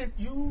wasted.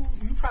 You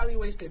probably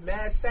wasted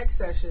mad sex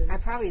sessions. I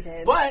probably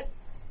did. But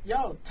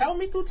yo, tell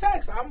me through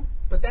text.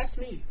 But that's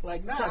me.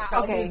 Like,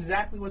 tell me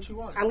exactly what you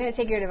want. I'm gonna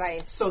take your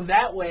advice. So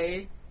that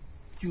way,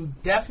 you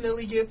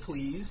definitely get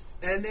pleased,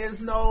 and there's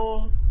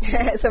no.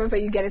 Someone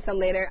said you get it some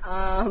later.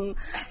 From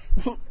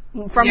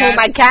who?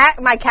 My cat.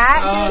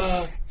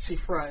 She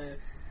fried.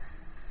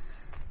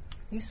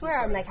 You swear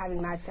I'm like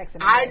having mad sex.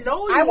 I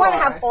know you I want to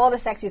are. have all the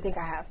sex you think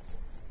I have.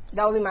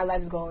 That would be my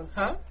life's goal.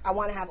 Huh? I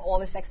want to have all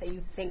the sex that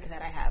you think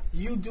that I have.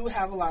 You do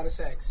have a lot of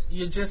sex.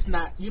 You're just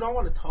not. You don't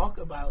want to talk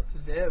about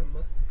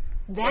them.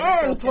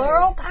 Them,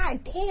 plural? God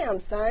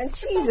damn, son.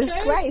 Jesus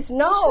Christ.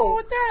 No. What's wrong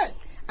with that?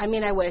 I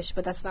mean, I wish,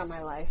 but that's not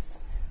my life.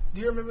 Do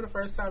you remember the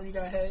first time you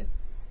got head?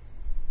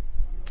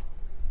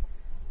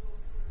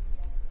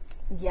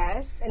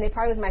 Yes, and it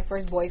probably was my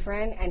first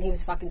boyfriend, and he was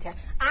fucking terrible.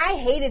 I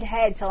hated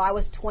head till I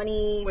was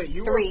 23. Wait,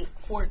 you were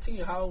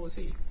 14. How old was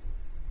he?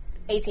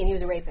 18. He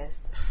was a rapist.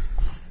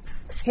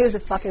 He was a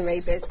fucking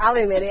rapist. I'll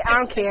admit it. I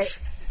don't care.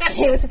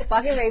 He was a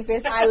fucking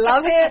rapist. I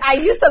love him. I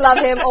used to love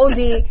him.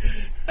 OD.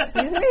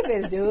 He's a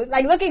rapist, dude.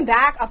 Like, looking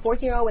back, a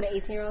 14-year-old with an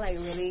 18-year-old, like,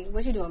 really?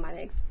 What you doing, my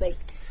nigga? Like,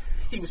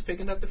 he was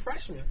picking up the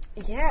freshmen.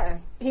 Yeah.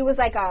 He was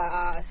like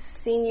a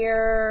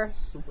senior.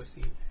 Super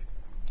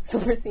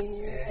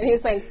senior. Yeah. And he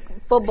was playing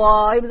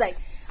football. He was like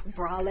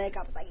brolic.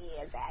 I was like,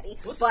 yeah, daddy.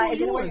 What school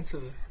you went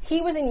to?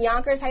 He was in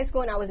Yonkers High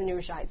School, and I was in New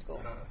Rochelle High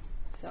School.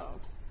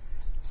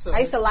 So I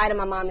used to lie to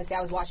my mom and say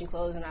I was washing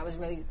clothes, and I was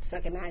really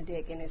sucking mad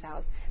dick in his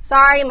house.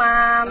 Sorry,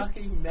 Mom.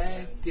 Sucking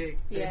mad dick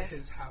in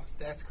his house.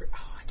 That's crazy.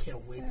 Oh, I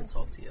can't wait to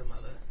talk to your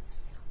mother.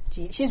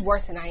 Gee, she's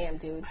worse than I am,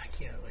 dude. I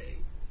can't wait.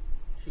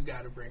 You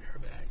got to bring her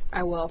back.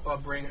 I will. Or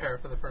bring her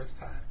for the first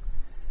time.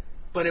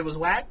 But it was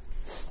whack?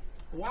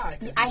 Why?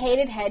 I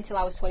hated head till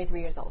I was 23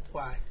 years old.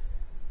 Why?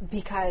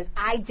 Because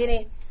I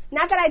didn't,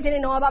 not that I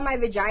didn't know about my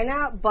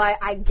vagina, but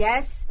I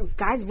guess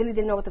guys really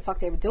didn't know what the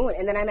fuck they were doing.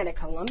 And then I met a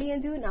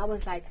Colombian dude, and I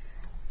was like,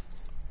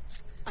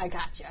 I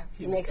gotcha.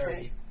 It makes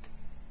sense.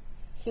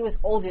 He was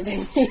older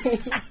than me.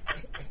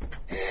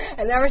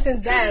 And ever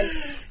since then,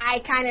 I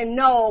kind of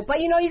know. But,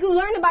 you know, you can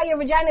learn about your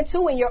vagina,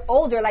 too, when you're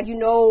older. Like, you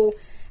know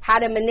how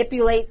to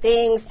manipulate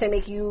things to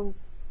make you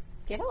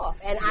get off.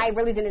 And I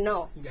really didn't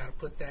know. You gotta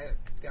put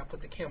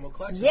the camel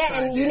clutch. Yeah,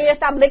 and you need to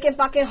stop licking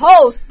fucking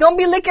hoes. Don't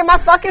be licking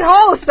my fucking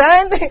hoes,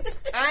 son.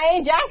 I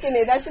ain't jacking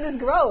it. That shit is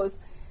gross.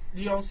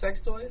 Do you own sex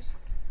toys?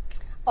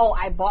 Oh,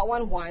 I bought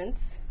one once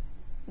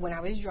when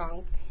I was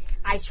drunk.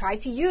 I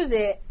tried to use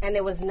it, and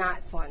it was not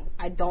fun.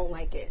 I don't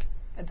like it.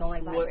 I don't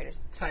like vibrators.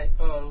 What type?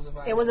 Oh, it was a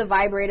vibrator. It was a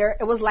vibrator.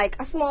 It was like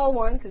a small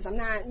one because I'm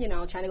not,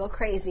 trying to go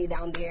crazy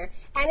down there.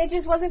 And it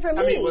just wasn't for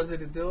me. I mean, was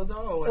it a dildo?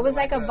 Or was it was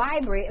like a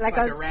vibrator. Like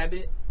a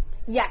rabbit?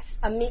 Yes,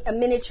 a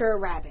miniature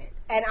rabbit.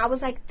 And I was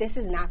like, this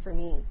is not for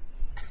me.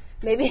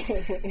 Maybe.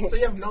 So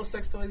you have no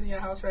sex toys in your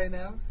house right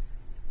now?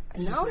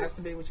 You no. just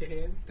masturbate with your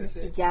hand? That's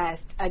it? Yes.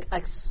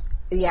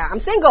 Yeah, I'm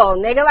single,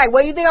 nigga. Like,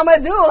 what do you think I'm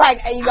going to do? Like,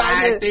 you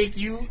gotta think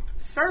you...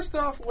 First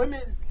off,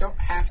 women don't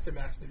have to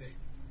masturbate.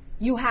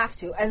 You have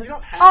to. You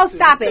don't have to.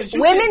 Stop it.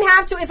 Women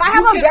have to. If I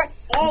have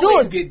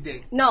a get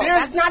dick. No,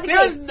 that's not the case.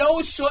 There's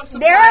no short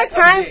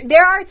supply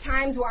There are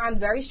times where I'm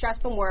very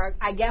stressed from work.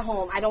 I get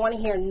home. I don't want to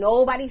hear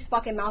nobody's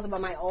fucking mouth about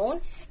my own.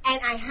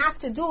 And I have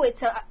to do it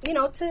to,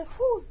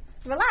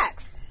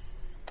 relax.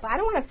 But I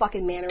don't want a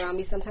fucking man around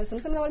me sometimes.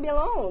 Sometimes I want to be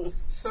alone.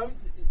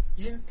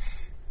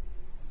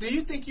 Do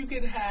you think you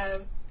could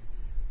have...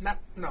 let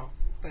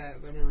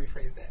me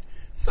rephrase that.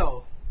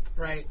 So...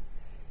 Right?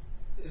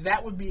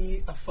 That would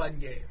be a fun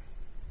game.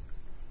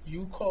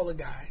 You call a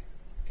guy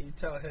and you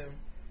tell him,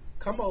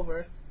 come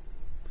over,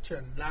 but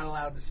you're not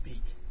allowed to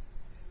speak.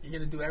 You're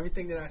going to do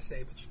everything that I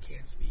say, but you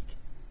can't speak.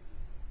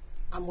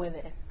 I'm with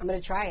it. I'm going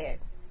to try it.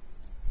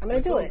 I'm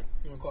going to do it.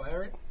 You want to call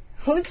Eric?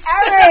 Who's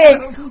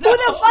Eric? Who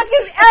the fuck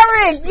is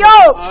Eric?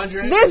 Yo,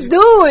 Andre, this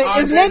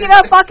dude is making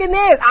up fucking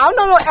names. I don't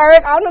know no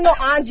Eric. I don't know no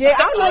Andre. I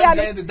don't know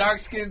Andre, the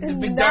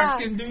big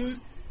dark-skinned dude.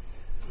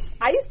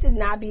 I used to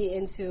not be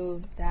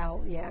into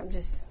that. Yeah,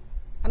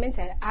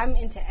 I'm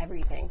into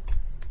everything.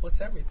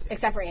 What's everything?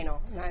 Except for anal.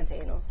 I'm not into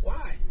anal.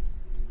 Why?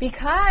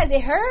 Because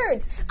it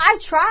hurts. I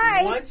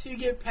tried. Once you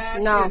get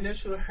past the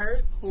initial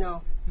hurt,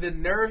 the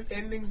nerve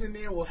endings in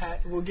there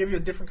will give you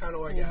a different kind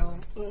of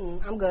orgasm. No.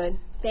 I'm good.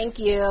 Thank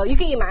you. You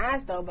can eat my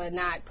ass though, but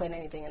not putting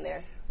anything in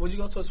there. Would you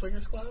go to a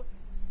swingers club?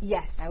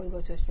 Yes, I would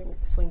go to a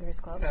swingers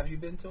club. Have you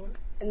been to it?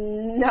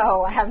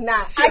 No, I have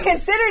not. I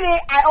considered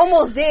it. I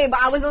almost did, but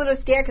I was a little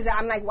scared because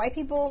I'm like, white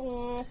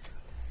people.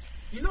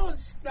 It's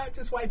not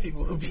just white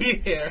people who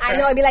be there. Right? I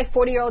know, it'd be like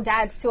 40-year-old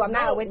dads too. I'm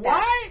not with that.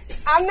 Why?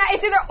 I'm not.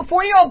 It's either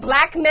 40-year-old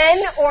black men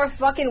or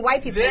fucking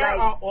white people. There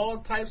are all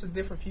types of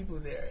different people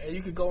there, and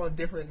you could go on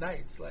different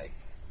nights.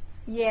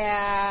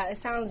 Yeah, it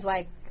sounds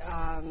like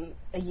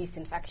a yeast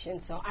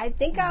infection. So I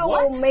think I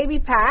will maybe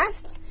pass.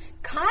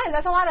 Cause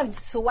that's a lot of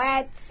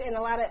sweats and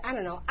a lot of, I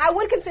don't know. I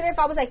would consider if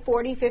I was like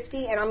 40,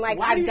 50, and I'm like,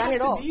 I've done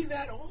it all. Why do you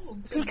have to be that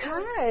old?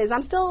 Because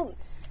I'm still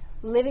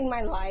living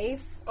my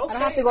life. Okay, I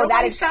don't have to go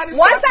that extreme.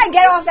 Once I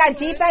get off that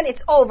deep end,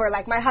 it's over.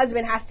 Like, my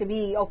husband has to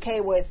be okay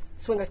with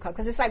swingers club.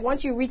 Because it's like,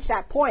 once you reach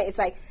that point, it's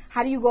like,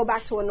 how do you go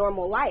back to a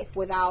normal life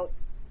without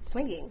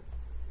swinging?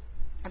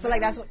 I feel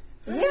like that's what...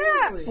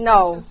 Yeah.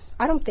 No,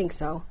 I don't think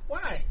so.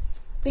 Why?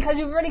 Because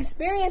you've already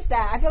experienced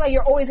that. I feel like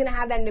you're always going to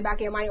have that in the back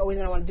of your mind. You're always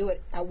going to want to do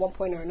it at one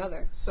point or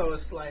another. So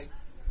it's like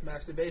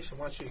masturbation.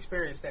 Once you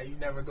experience that, you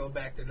never go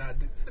back to not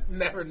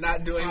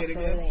doing it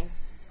again.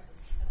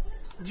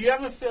 Do you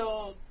ever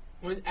feel,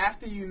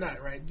 after you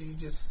nut, right,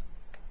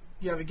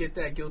 you ever get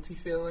that guilty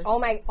feeling? All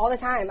the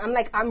time.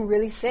 I'm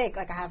really sick.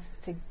 Like, I have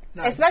to...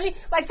 Nice. Especially,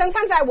 like,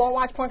 sometimes I won't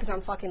watch porn because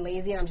I'm fucking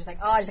lazy and I'm just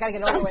like, I just got to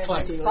get over it.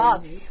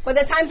 But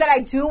the times that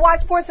I do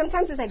watch porn,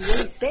 sometimes it's, like,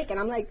 really sick and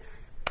I'm like...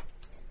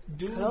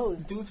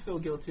 Dudes feel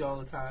guilty all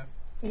the time.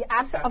 Yeah,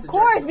 absolutely. Of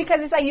course, because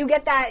it's like you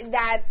get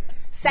that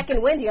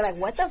second wind. You're like,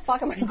 what the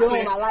fuck am I doing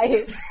with my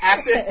life?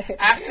 After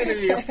the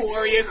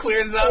euphoria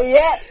clears up.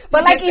 Yeah,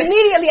 but like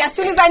immediately, as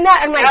soon as I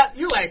nut, I'm like,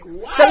 you're like,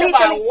 why am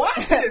I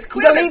watching this?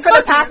 Delete for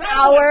the past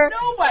hour.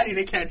 Nobody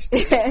to catch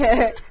this.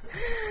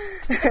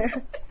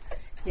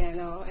 Yeah,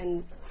 no,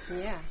 and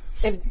yeah,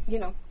 it's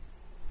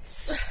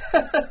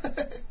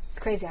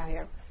crazy out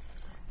here.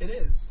 It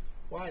is.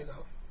 Why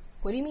though?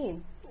 What do you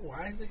mean?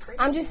 Why is it crazy?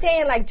 I'm just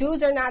saying, like,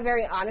 dudes are not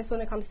very honest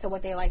when it comes to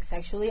what they like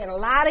sexually, and a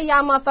lot of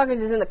y'all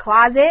motherfuckers is in the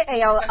closet,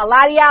 and a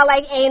lot of y'all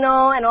like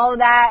anal and all of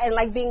that, and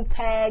like being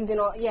pegged and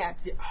all. Yeah.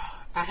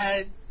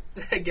 I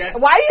guess.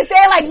 Why do you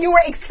say like you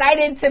were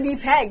excited to be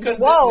pegged?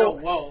 Whoa.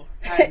 Whoa.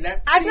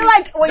 I feel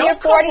like when you're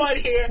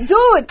 40,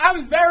 dude.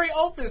 I'm very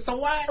open. So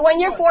why? When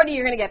you're 40,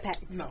 you're gonna get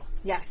pegged. No.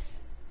 Yes.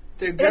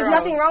 There's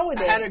nothing wrong with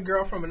it. I had a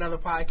girl from another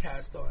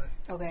podcast on.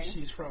 Okay.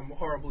 She's from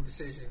Horrible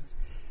Decisions.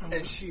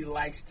 And she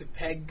likes to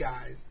peg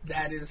guys.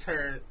 That is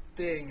her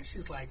thing.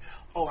 She's like,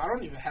 I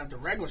don't even have the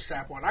regular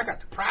strap one. I got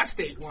the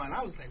prostate one.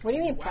 I was like, what do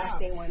you mean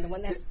prostate one? The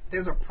one that's...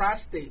 There's a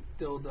prostate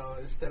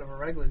dildo instead of a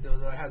regular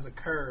dildo. It has a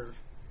curve.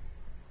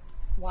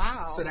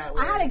 Wow. So that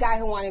way, I had a guy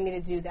who wanted me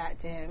to do that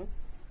to him.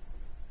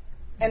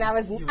 And I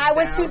was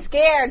too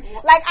scared.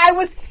 Like,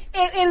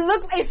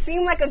 it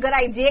seemed like a good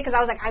idea because I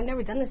was like, I've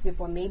never done this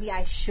before. Maybe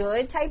I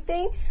should type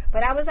thing.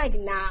 But I was like,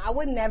 nah, I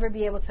would never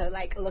be able to,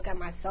 like, look at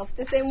myself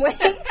the same way.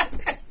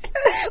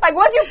 Like,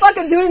 once you fuck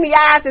a dude in the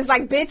ass, it's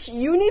like, bitch,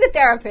 you need a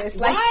therapist.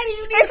 Like, why do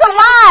you need it's a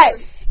lot.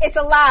 It's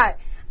a lot.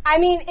 I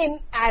mean,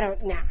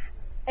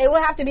 it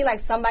would have to be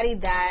like somebody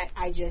that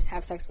I just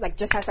have sex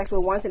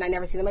with once and I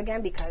never see them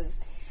again, because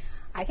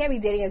I can't be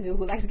dating a dude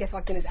who likes to get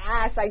fucked in his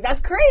ass. Like, that's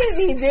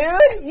crazy,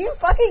 dude. You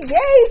fucking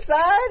gay,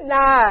 son.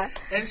 Nah.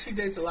 And she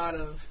dates a lot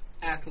of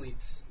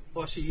athletes.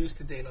 Well, she used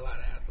to date a lot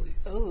of athletes.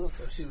 Ooh.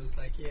 So she was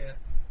like, yeah,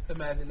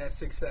 imagine that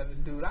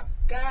 6'7" dude. God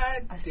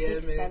damn it.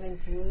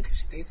 6'7" dude.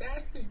 She dates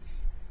athletes.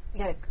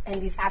 Yeah,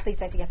 and these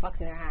athletes like to get fucked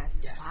in their ass.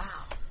 Yes.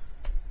 Wow.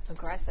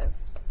 Aggressive.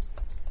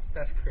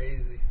 That's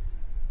crazy.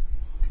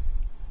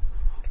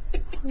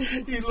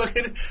 You look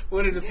at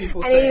what are the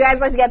people saying? And you guys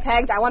like to get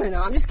pegged? I want to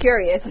know. I'm just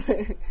curious.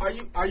 Are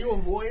you a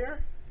voyeur? Are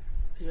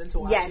you into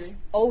watching? Yes.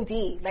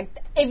 OD. Like,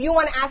 if you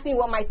want to ask me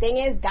what my thing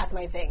is, that's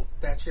my thing.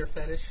 That's your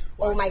fetish?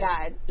 Oh my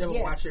God. You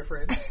ever watch your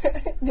friends?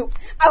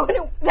 I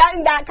wouldn't.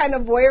 That kind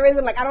of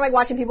voyeurism. Like, I don't like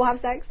watching people have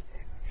sex.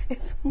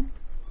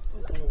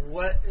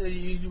 What are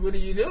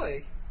you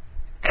doing?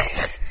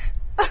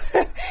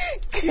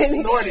 She's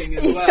snorting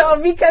as well. No,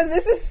 because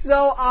this is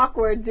so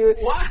awkward, dude.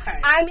 Why?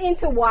 I'm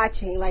into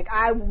watching. Like,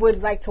 I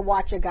would like to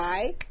watch a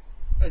guy.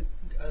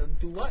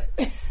 Do what?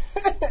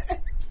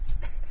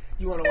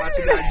 You want to watch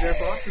a guy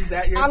jerk off? Is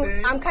that your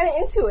thing? I'm kind of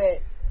into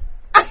it.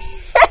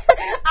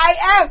 I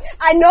am.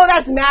 I know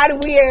that's mad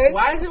weird.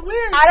 Why is it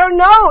weird? I don't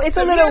know. It's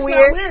a little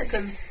weird. It's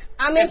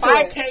not weird, because if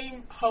I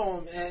came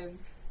home and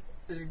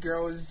this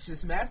girl was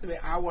just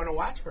masturbating, I want to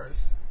watch first.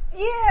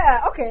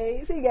 Yeah,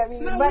 okay, so you get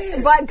me.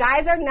 But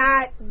guys are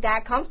not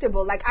that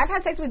comfortable. Like, I've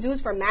had sex with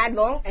dudes for mad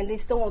long, and they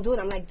still won't do it.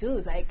 I'm like,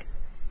 dude, like,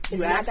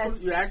 you asked them to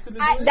do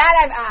it? That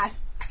I've asked.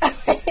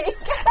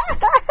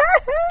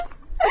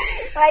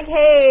 Like,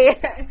 hey.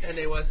 And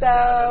they wasn't down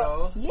at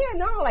all? Yeah,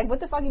 no, like, what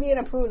the fuck you being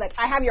approved? Like,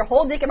 I have your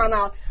whole dick in my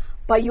mouth,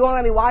 but you won't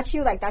let me watch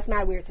you? Like, that's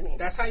mad weird to me.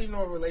 That's how you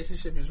know a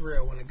relationship is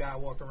real, when a guy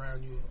walked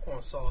around you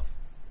on soft.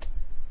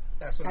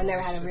 That's when I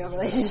never had a real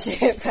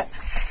relationship.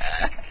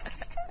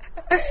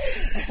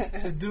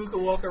 If a dude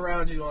can walk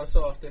around you on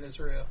soft, then it's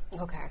real.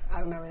 Okay,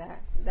 I remember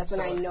that. That's when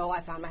I know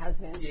I found my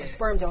husband. Yeah. A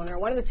sperm donor,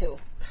 one of the two.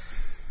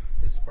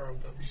 The sperm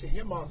donor. Shit,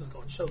 your mom's is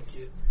going to choke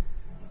you.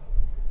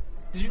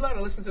 Did you let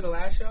her listen to the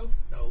last show?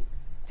 No.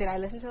 Did I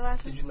listen to the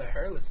last show? Did you let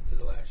her listen to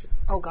the last show?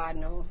 Oh, God,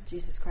 no.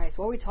 Jesus Christ.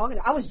 What were we talking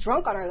about? I was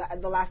drunk on her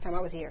the last time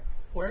I was here.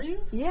 Were you?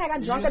 Yeah, I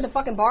got drunk at the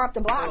fucking bar up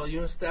the block. Oh,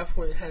 you and Steph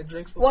had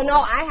drinks before? Well, no,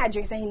 I had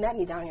drinks and he met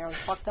me down here. I was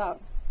fucked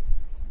up.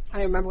 I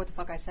don't remember what the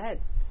fuck I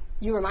said.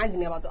 You reminded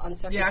me about the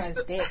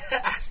uncircumcised dick.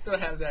 I still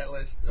have that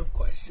list of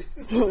questions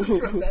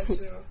from that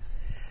show.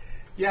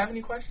 You have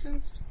any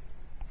questions?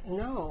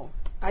 No.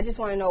 I just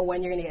want to know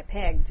when you're going to get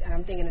pegged, and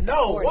I'm thinking it's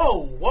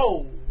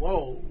whoa.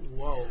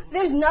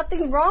 There's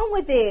nothing wrong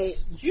with it.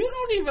 You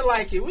don't even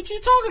like it. What you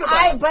talking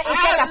about? But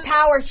it's like a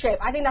power trip.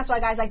 I think that's why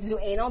guys like to do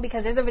anal,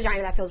 because there's a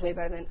vagina that feels way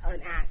better than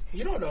an ass.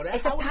 You don't know that.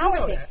 It's How a power would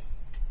you know thing. that?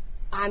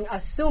 I'm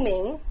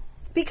assuming,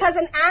 because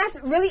an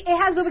ass, really, it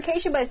has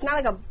lubrication, but it's not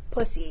like a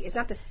pussy. It's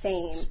not the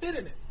same. Spit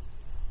in it.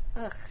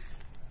 Ugh.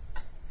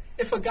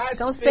 If a guy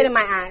don't spit in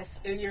my ass.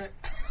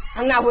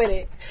 I'm not with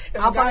it.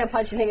 I'll fucking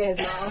punch a nigga in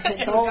his mouth.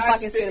 Don't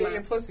fucking spit in my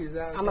ass.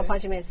 I'm gonna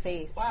punch him in his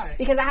face. Why?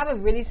 Because I have a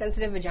really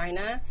sensitive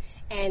vagina,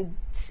 and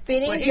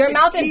spitting, your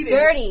mouth is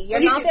dirty. Your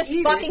mouth is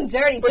fucking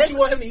dirty. But you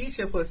want him to eat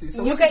your pussy.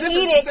 So you can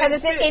eat it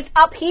because it's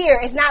up here.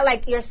 It's not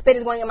like your spit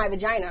is going in my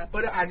vagina.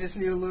 But I just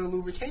need a little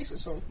lubrication,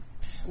 so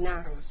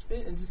nah. I would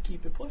spit and just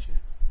keep it pushing.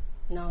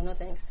 No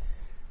thanks.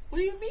 What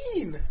do you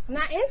mean? I'm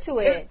not into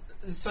it.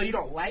 So you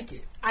don't like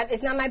it?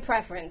 It's not my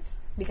preference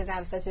because I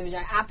have such a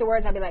vagina.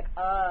 Afterwards, I'll be like,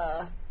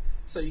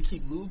 So you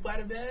keep lube by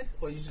the bed,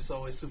 or you just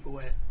always super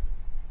wet?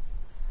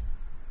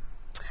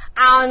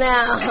 I don't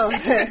know.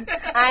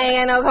 I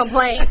ain't got no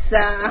complaints.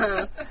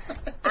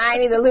 I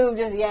ain't need the lube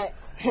just yet.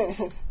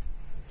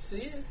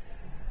 See ya.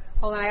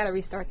 Hold on, I gotta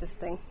restart this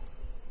thing.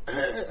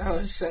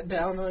 I'll shut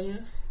down on you?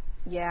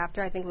 Yeah,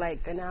 after I think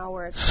like an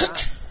hour it stops.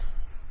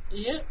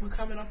 Yeah, we're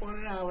coming up on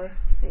an hour.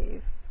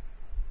 Save.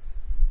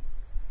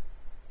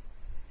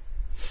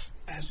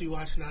 As we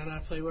watch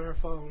Nana play with her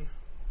phone.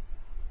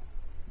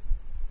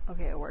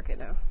 Okay, it'll work it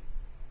now.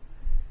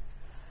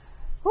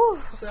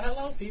 Whew. So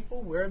hello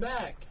people, we're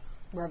back.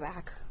 We're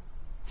back.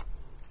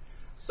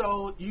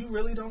 So you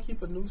really don't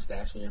keep a new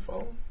stash in your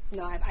phone?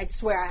 No, I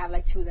swear I have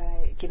like 2 that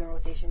I keep in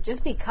rotation.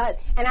 Just because,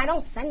 and I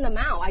don't send them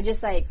out. I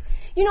just like,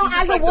 you know,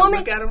 as a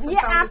woman,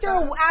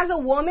 as a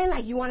woman,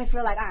 like you want to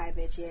feel like, all right,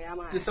 bitch, yeah, I'm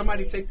alright. Did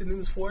somebody take the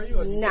news for you?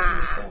 Or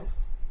nah,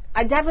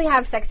 I definitely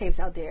have sex tapes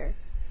out there.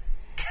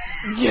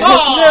 Just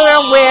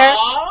aware.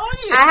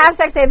 I have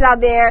sex tapes out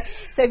there,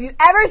 so if you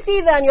ever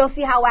see them, you'll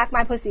see how whack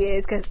my pussy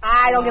is. Because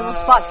I don't give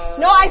a fuck.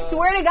 No, I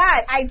swear to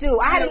God, I do.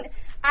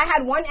 I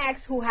had one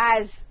ex who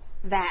has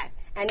that,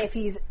 and if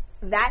he's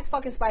that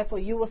fucking spiteful,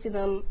 you will see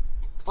them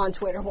on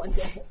Twitter one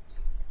day.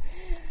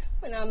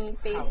 When I'm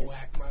famous. How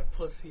whack my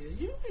pussy is.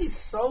 You be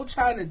so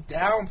trying to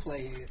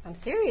downplay it. I'm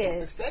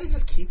serious. Instead of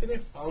just keeping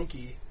it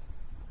funky.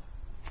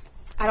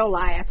 I don't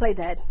lie. I play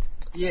dead.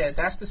 Yeah,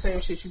 that's the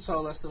same shit you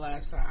told us the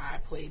last time. I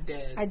played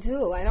dead. I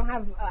do. I don't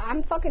have.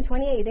 I'm fucking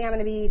 28. You think I'm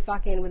gonna be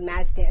fucking with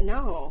mad stand?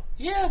 No.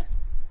 Yeah.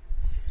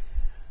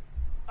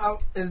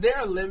 Is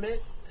there a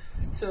limit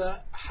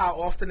to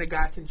how often a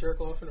guy can jerk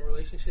off in a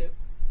relationship?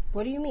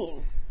 What do you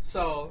mean?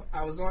 So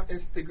I was on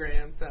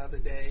Instagram the other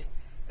day,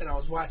 and I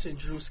was watching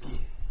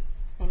Drewski.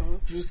 Mm-hmm.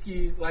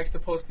 Drewski likes to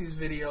post these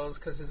videos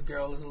because his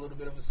girl is a little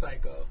bit of a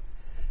psycho.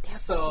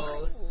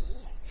 So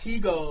he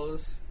goes,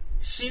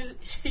 she's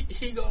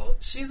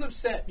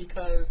upset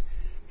because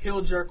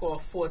he'll jerk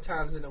off 4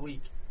 times in a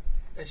week.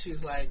 And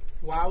she's like,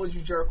 why would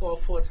you jerk off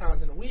 4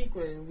 times in a week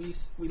when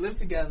we live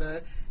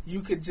together?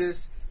 You could just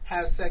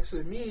have sex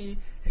with me.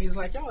 And he's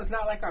like, yo, it's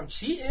not like I'm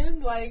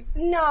cheating. Like,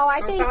 no,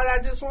 I think I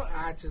just want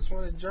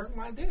to jerk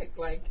my dick.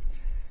 Like,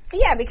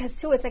 yeah, because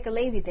too, it's like a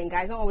lazy thing.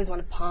 Guys don't always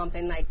want to pump,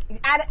 and like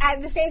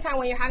at the same time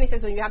when you're having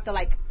sex, when you have to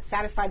like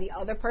satisfy the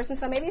other person.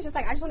 So maybe it's just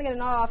like I just want to get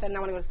it off and I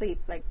want to go to sleep.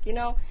 Like, you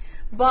know.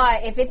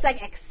 But if it's like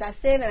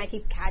excessive and I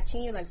keep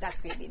catching you, like that's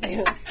creepy,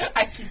 dude.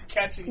 I keep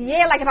catching you.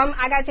 Yeah, like if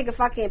I gotta take a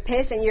fucking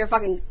piss and you're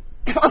fucking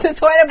on the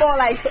toilet bowl,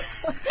 like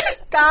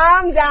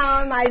calm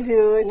down, my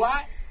dude.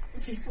 Why?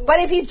 People, but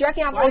if he's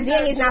jerking off OD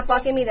and he's not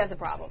fucking me, that's a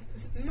problem.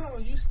 No,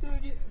 you still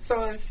get.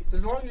 So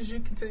as long as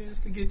you continue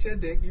to get your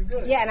dick, you're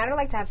good. Yeah, and I don't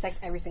like to have sex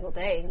every single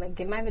day. Like,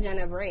 give my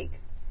vagina a break.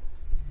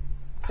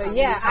 So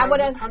I would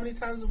have. How many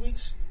times a week?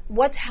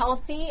 What's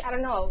healthy? I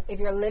don't know. If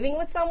you're living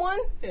with someone.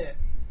 Yeah.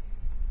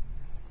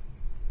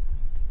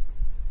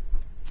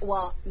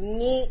 Well,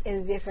 me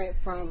is different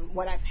from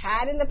what I've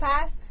had in the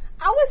past.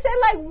 I would say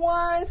like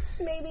once,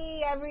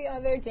 maybe every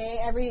other day,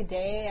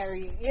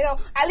 you know,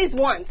 at least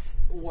once.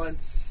 Once.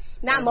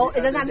 Not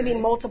it doesn't have to be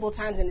multiple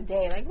times in a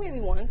day. Like maybe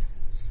once.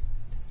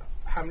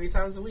 How many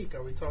times a week?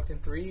 Are we talking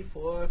 3,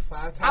 4, 5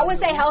 times? I would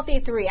say healthy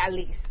 3 at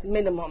least,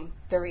 minimum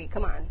 3.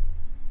 Come on.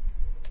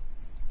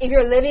 If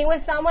you're living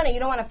with someone and you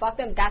don't want to fuck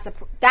them, that's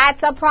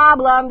a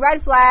problem.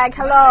 Red flag.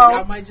 Hello.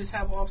 I might just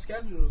have off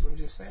schedules. I'm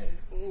just saying.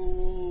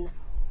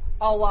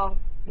 Oh well,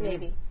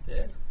 maybe.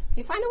 Yeah.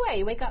 You find a way.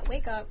 You wake up.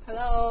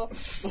 Hello.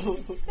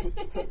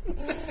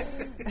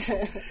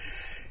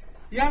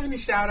 You have any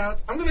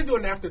shout-outs? I'm going to do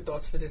an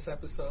afterthoughts for this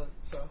episode.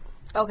 So.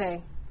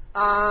 Okay.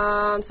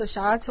 So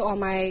shout out to all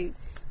my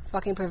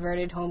fucking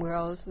perverted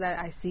homegirls that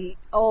I see.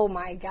 Oh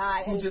my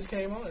god. Who just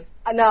came on?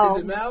 No.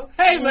 Is it Mel?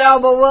 Hey Mel.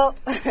 No, but we'll.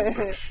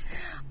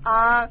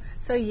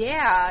 So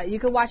yeah, you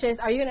can watch this.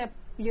 You're gonna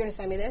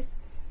send me this?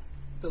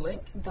 The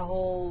link? The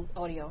whole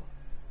audio.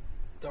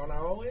 Don't I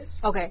always?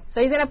 Okay, so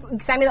he's going to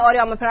send me the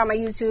audio. I'm going to put it on my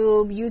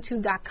YouTube,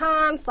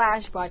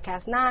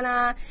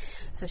 youtube.com/broadcastnana.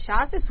 So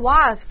shout out to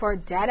Swaz for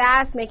dead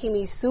ass making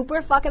me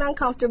super fucking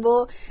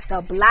uncomfortable.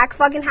 The black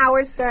fucking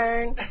Howard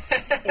Stern.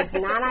 It's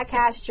Nana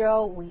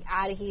Castro. We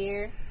out of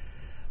here.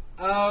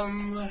 I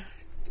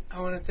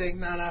want to thank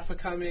Nana for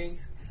coming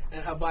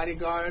and her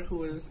bodyguard who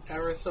was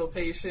ever so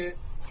patient.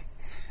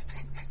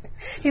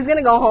 He's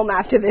gonna go home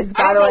after this.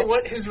 By I the don't way, know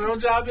what his real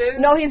job is.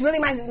 No, he's really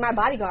my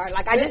bodyguard.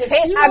 Like I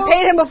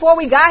paid him before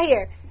we got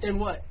here. In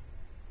what?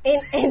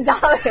 In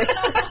dollars.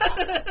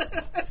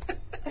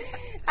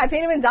 I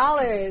paid him in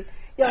dollars.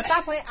 Yo,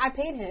 stop playing. I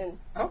paid him.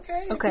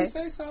 Okay. If you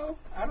say so.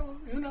 I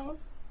don't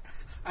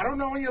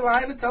know when you're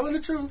lying or telling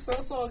the truth, so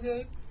it's all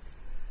good.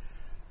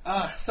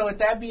 So with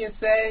that being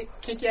said,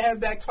 kick your head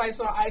back twice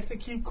on ice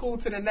and keep cool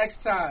to the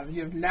next time.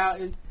 You've now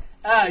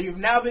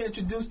been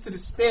introduced to the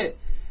spit.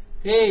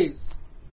 Peace.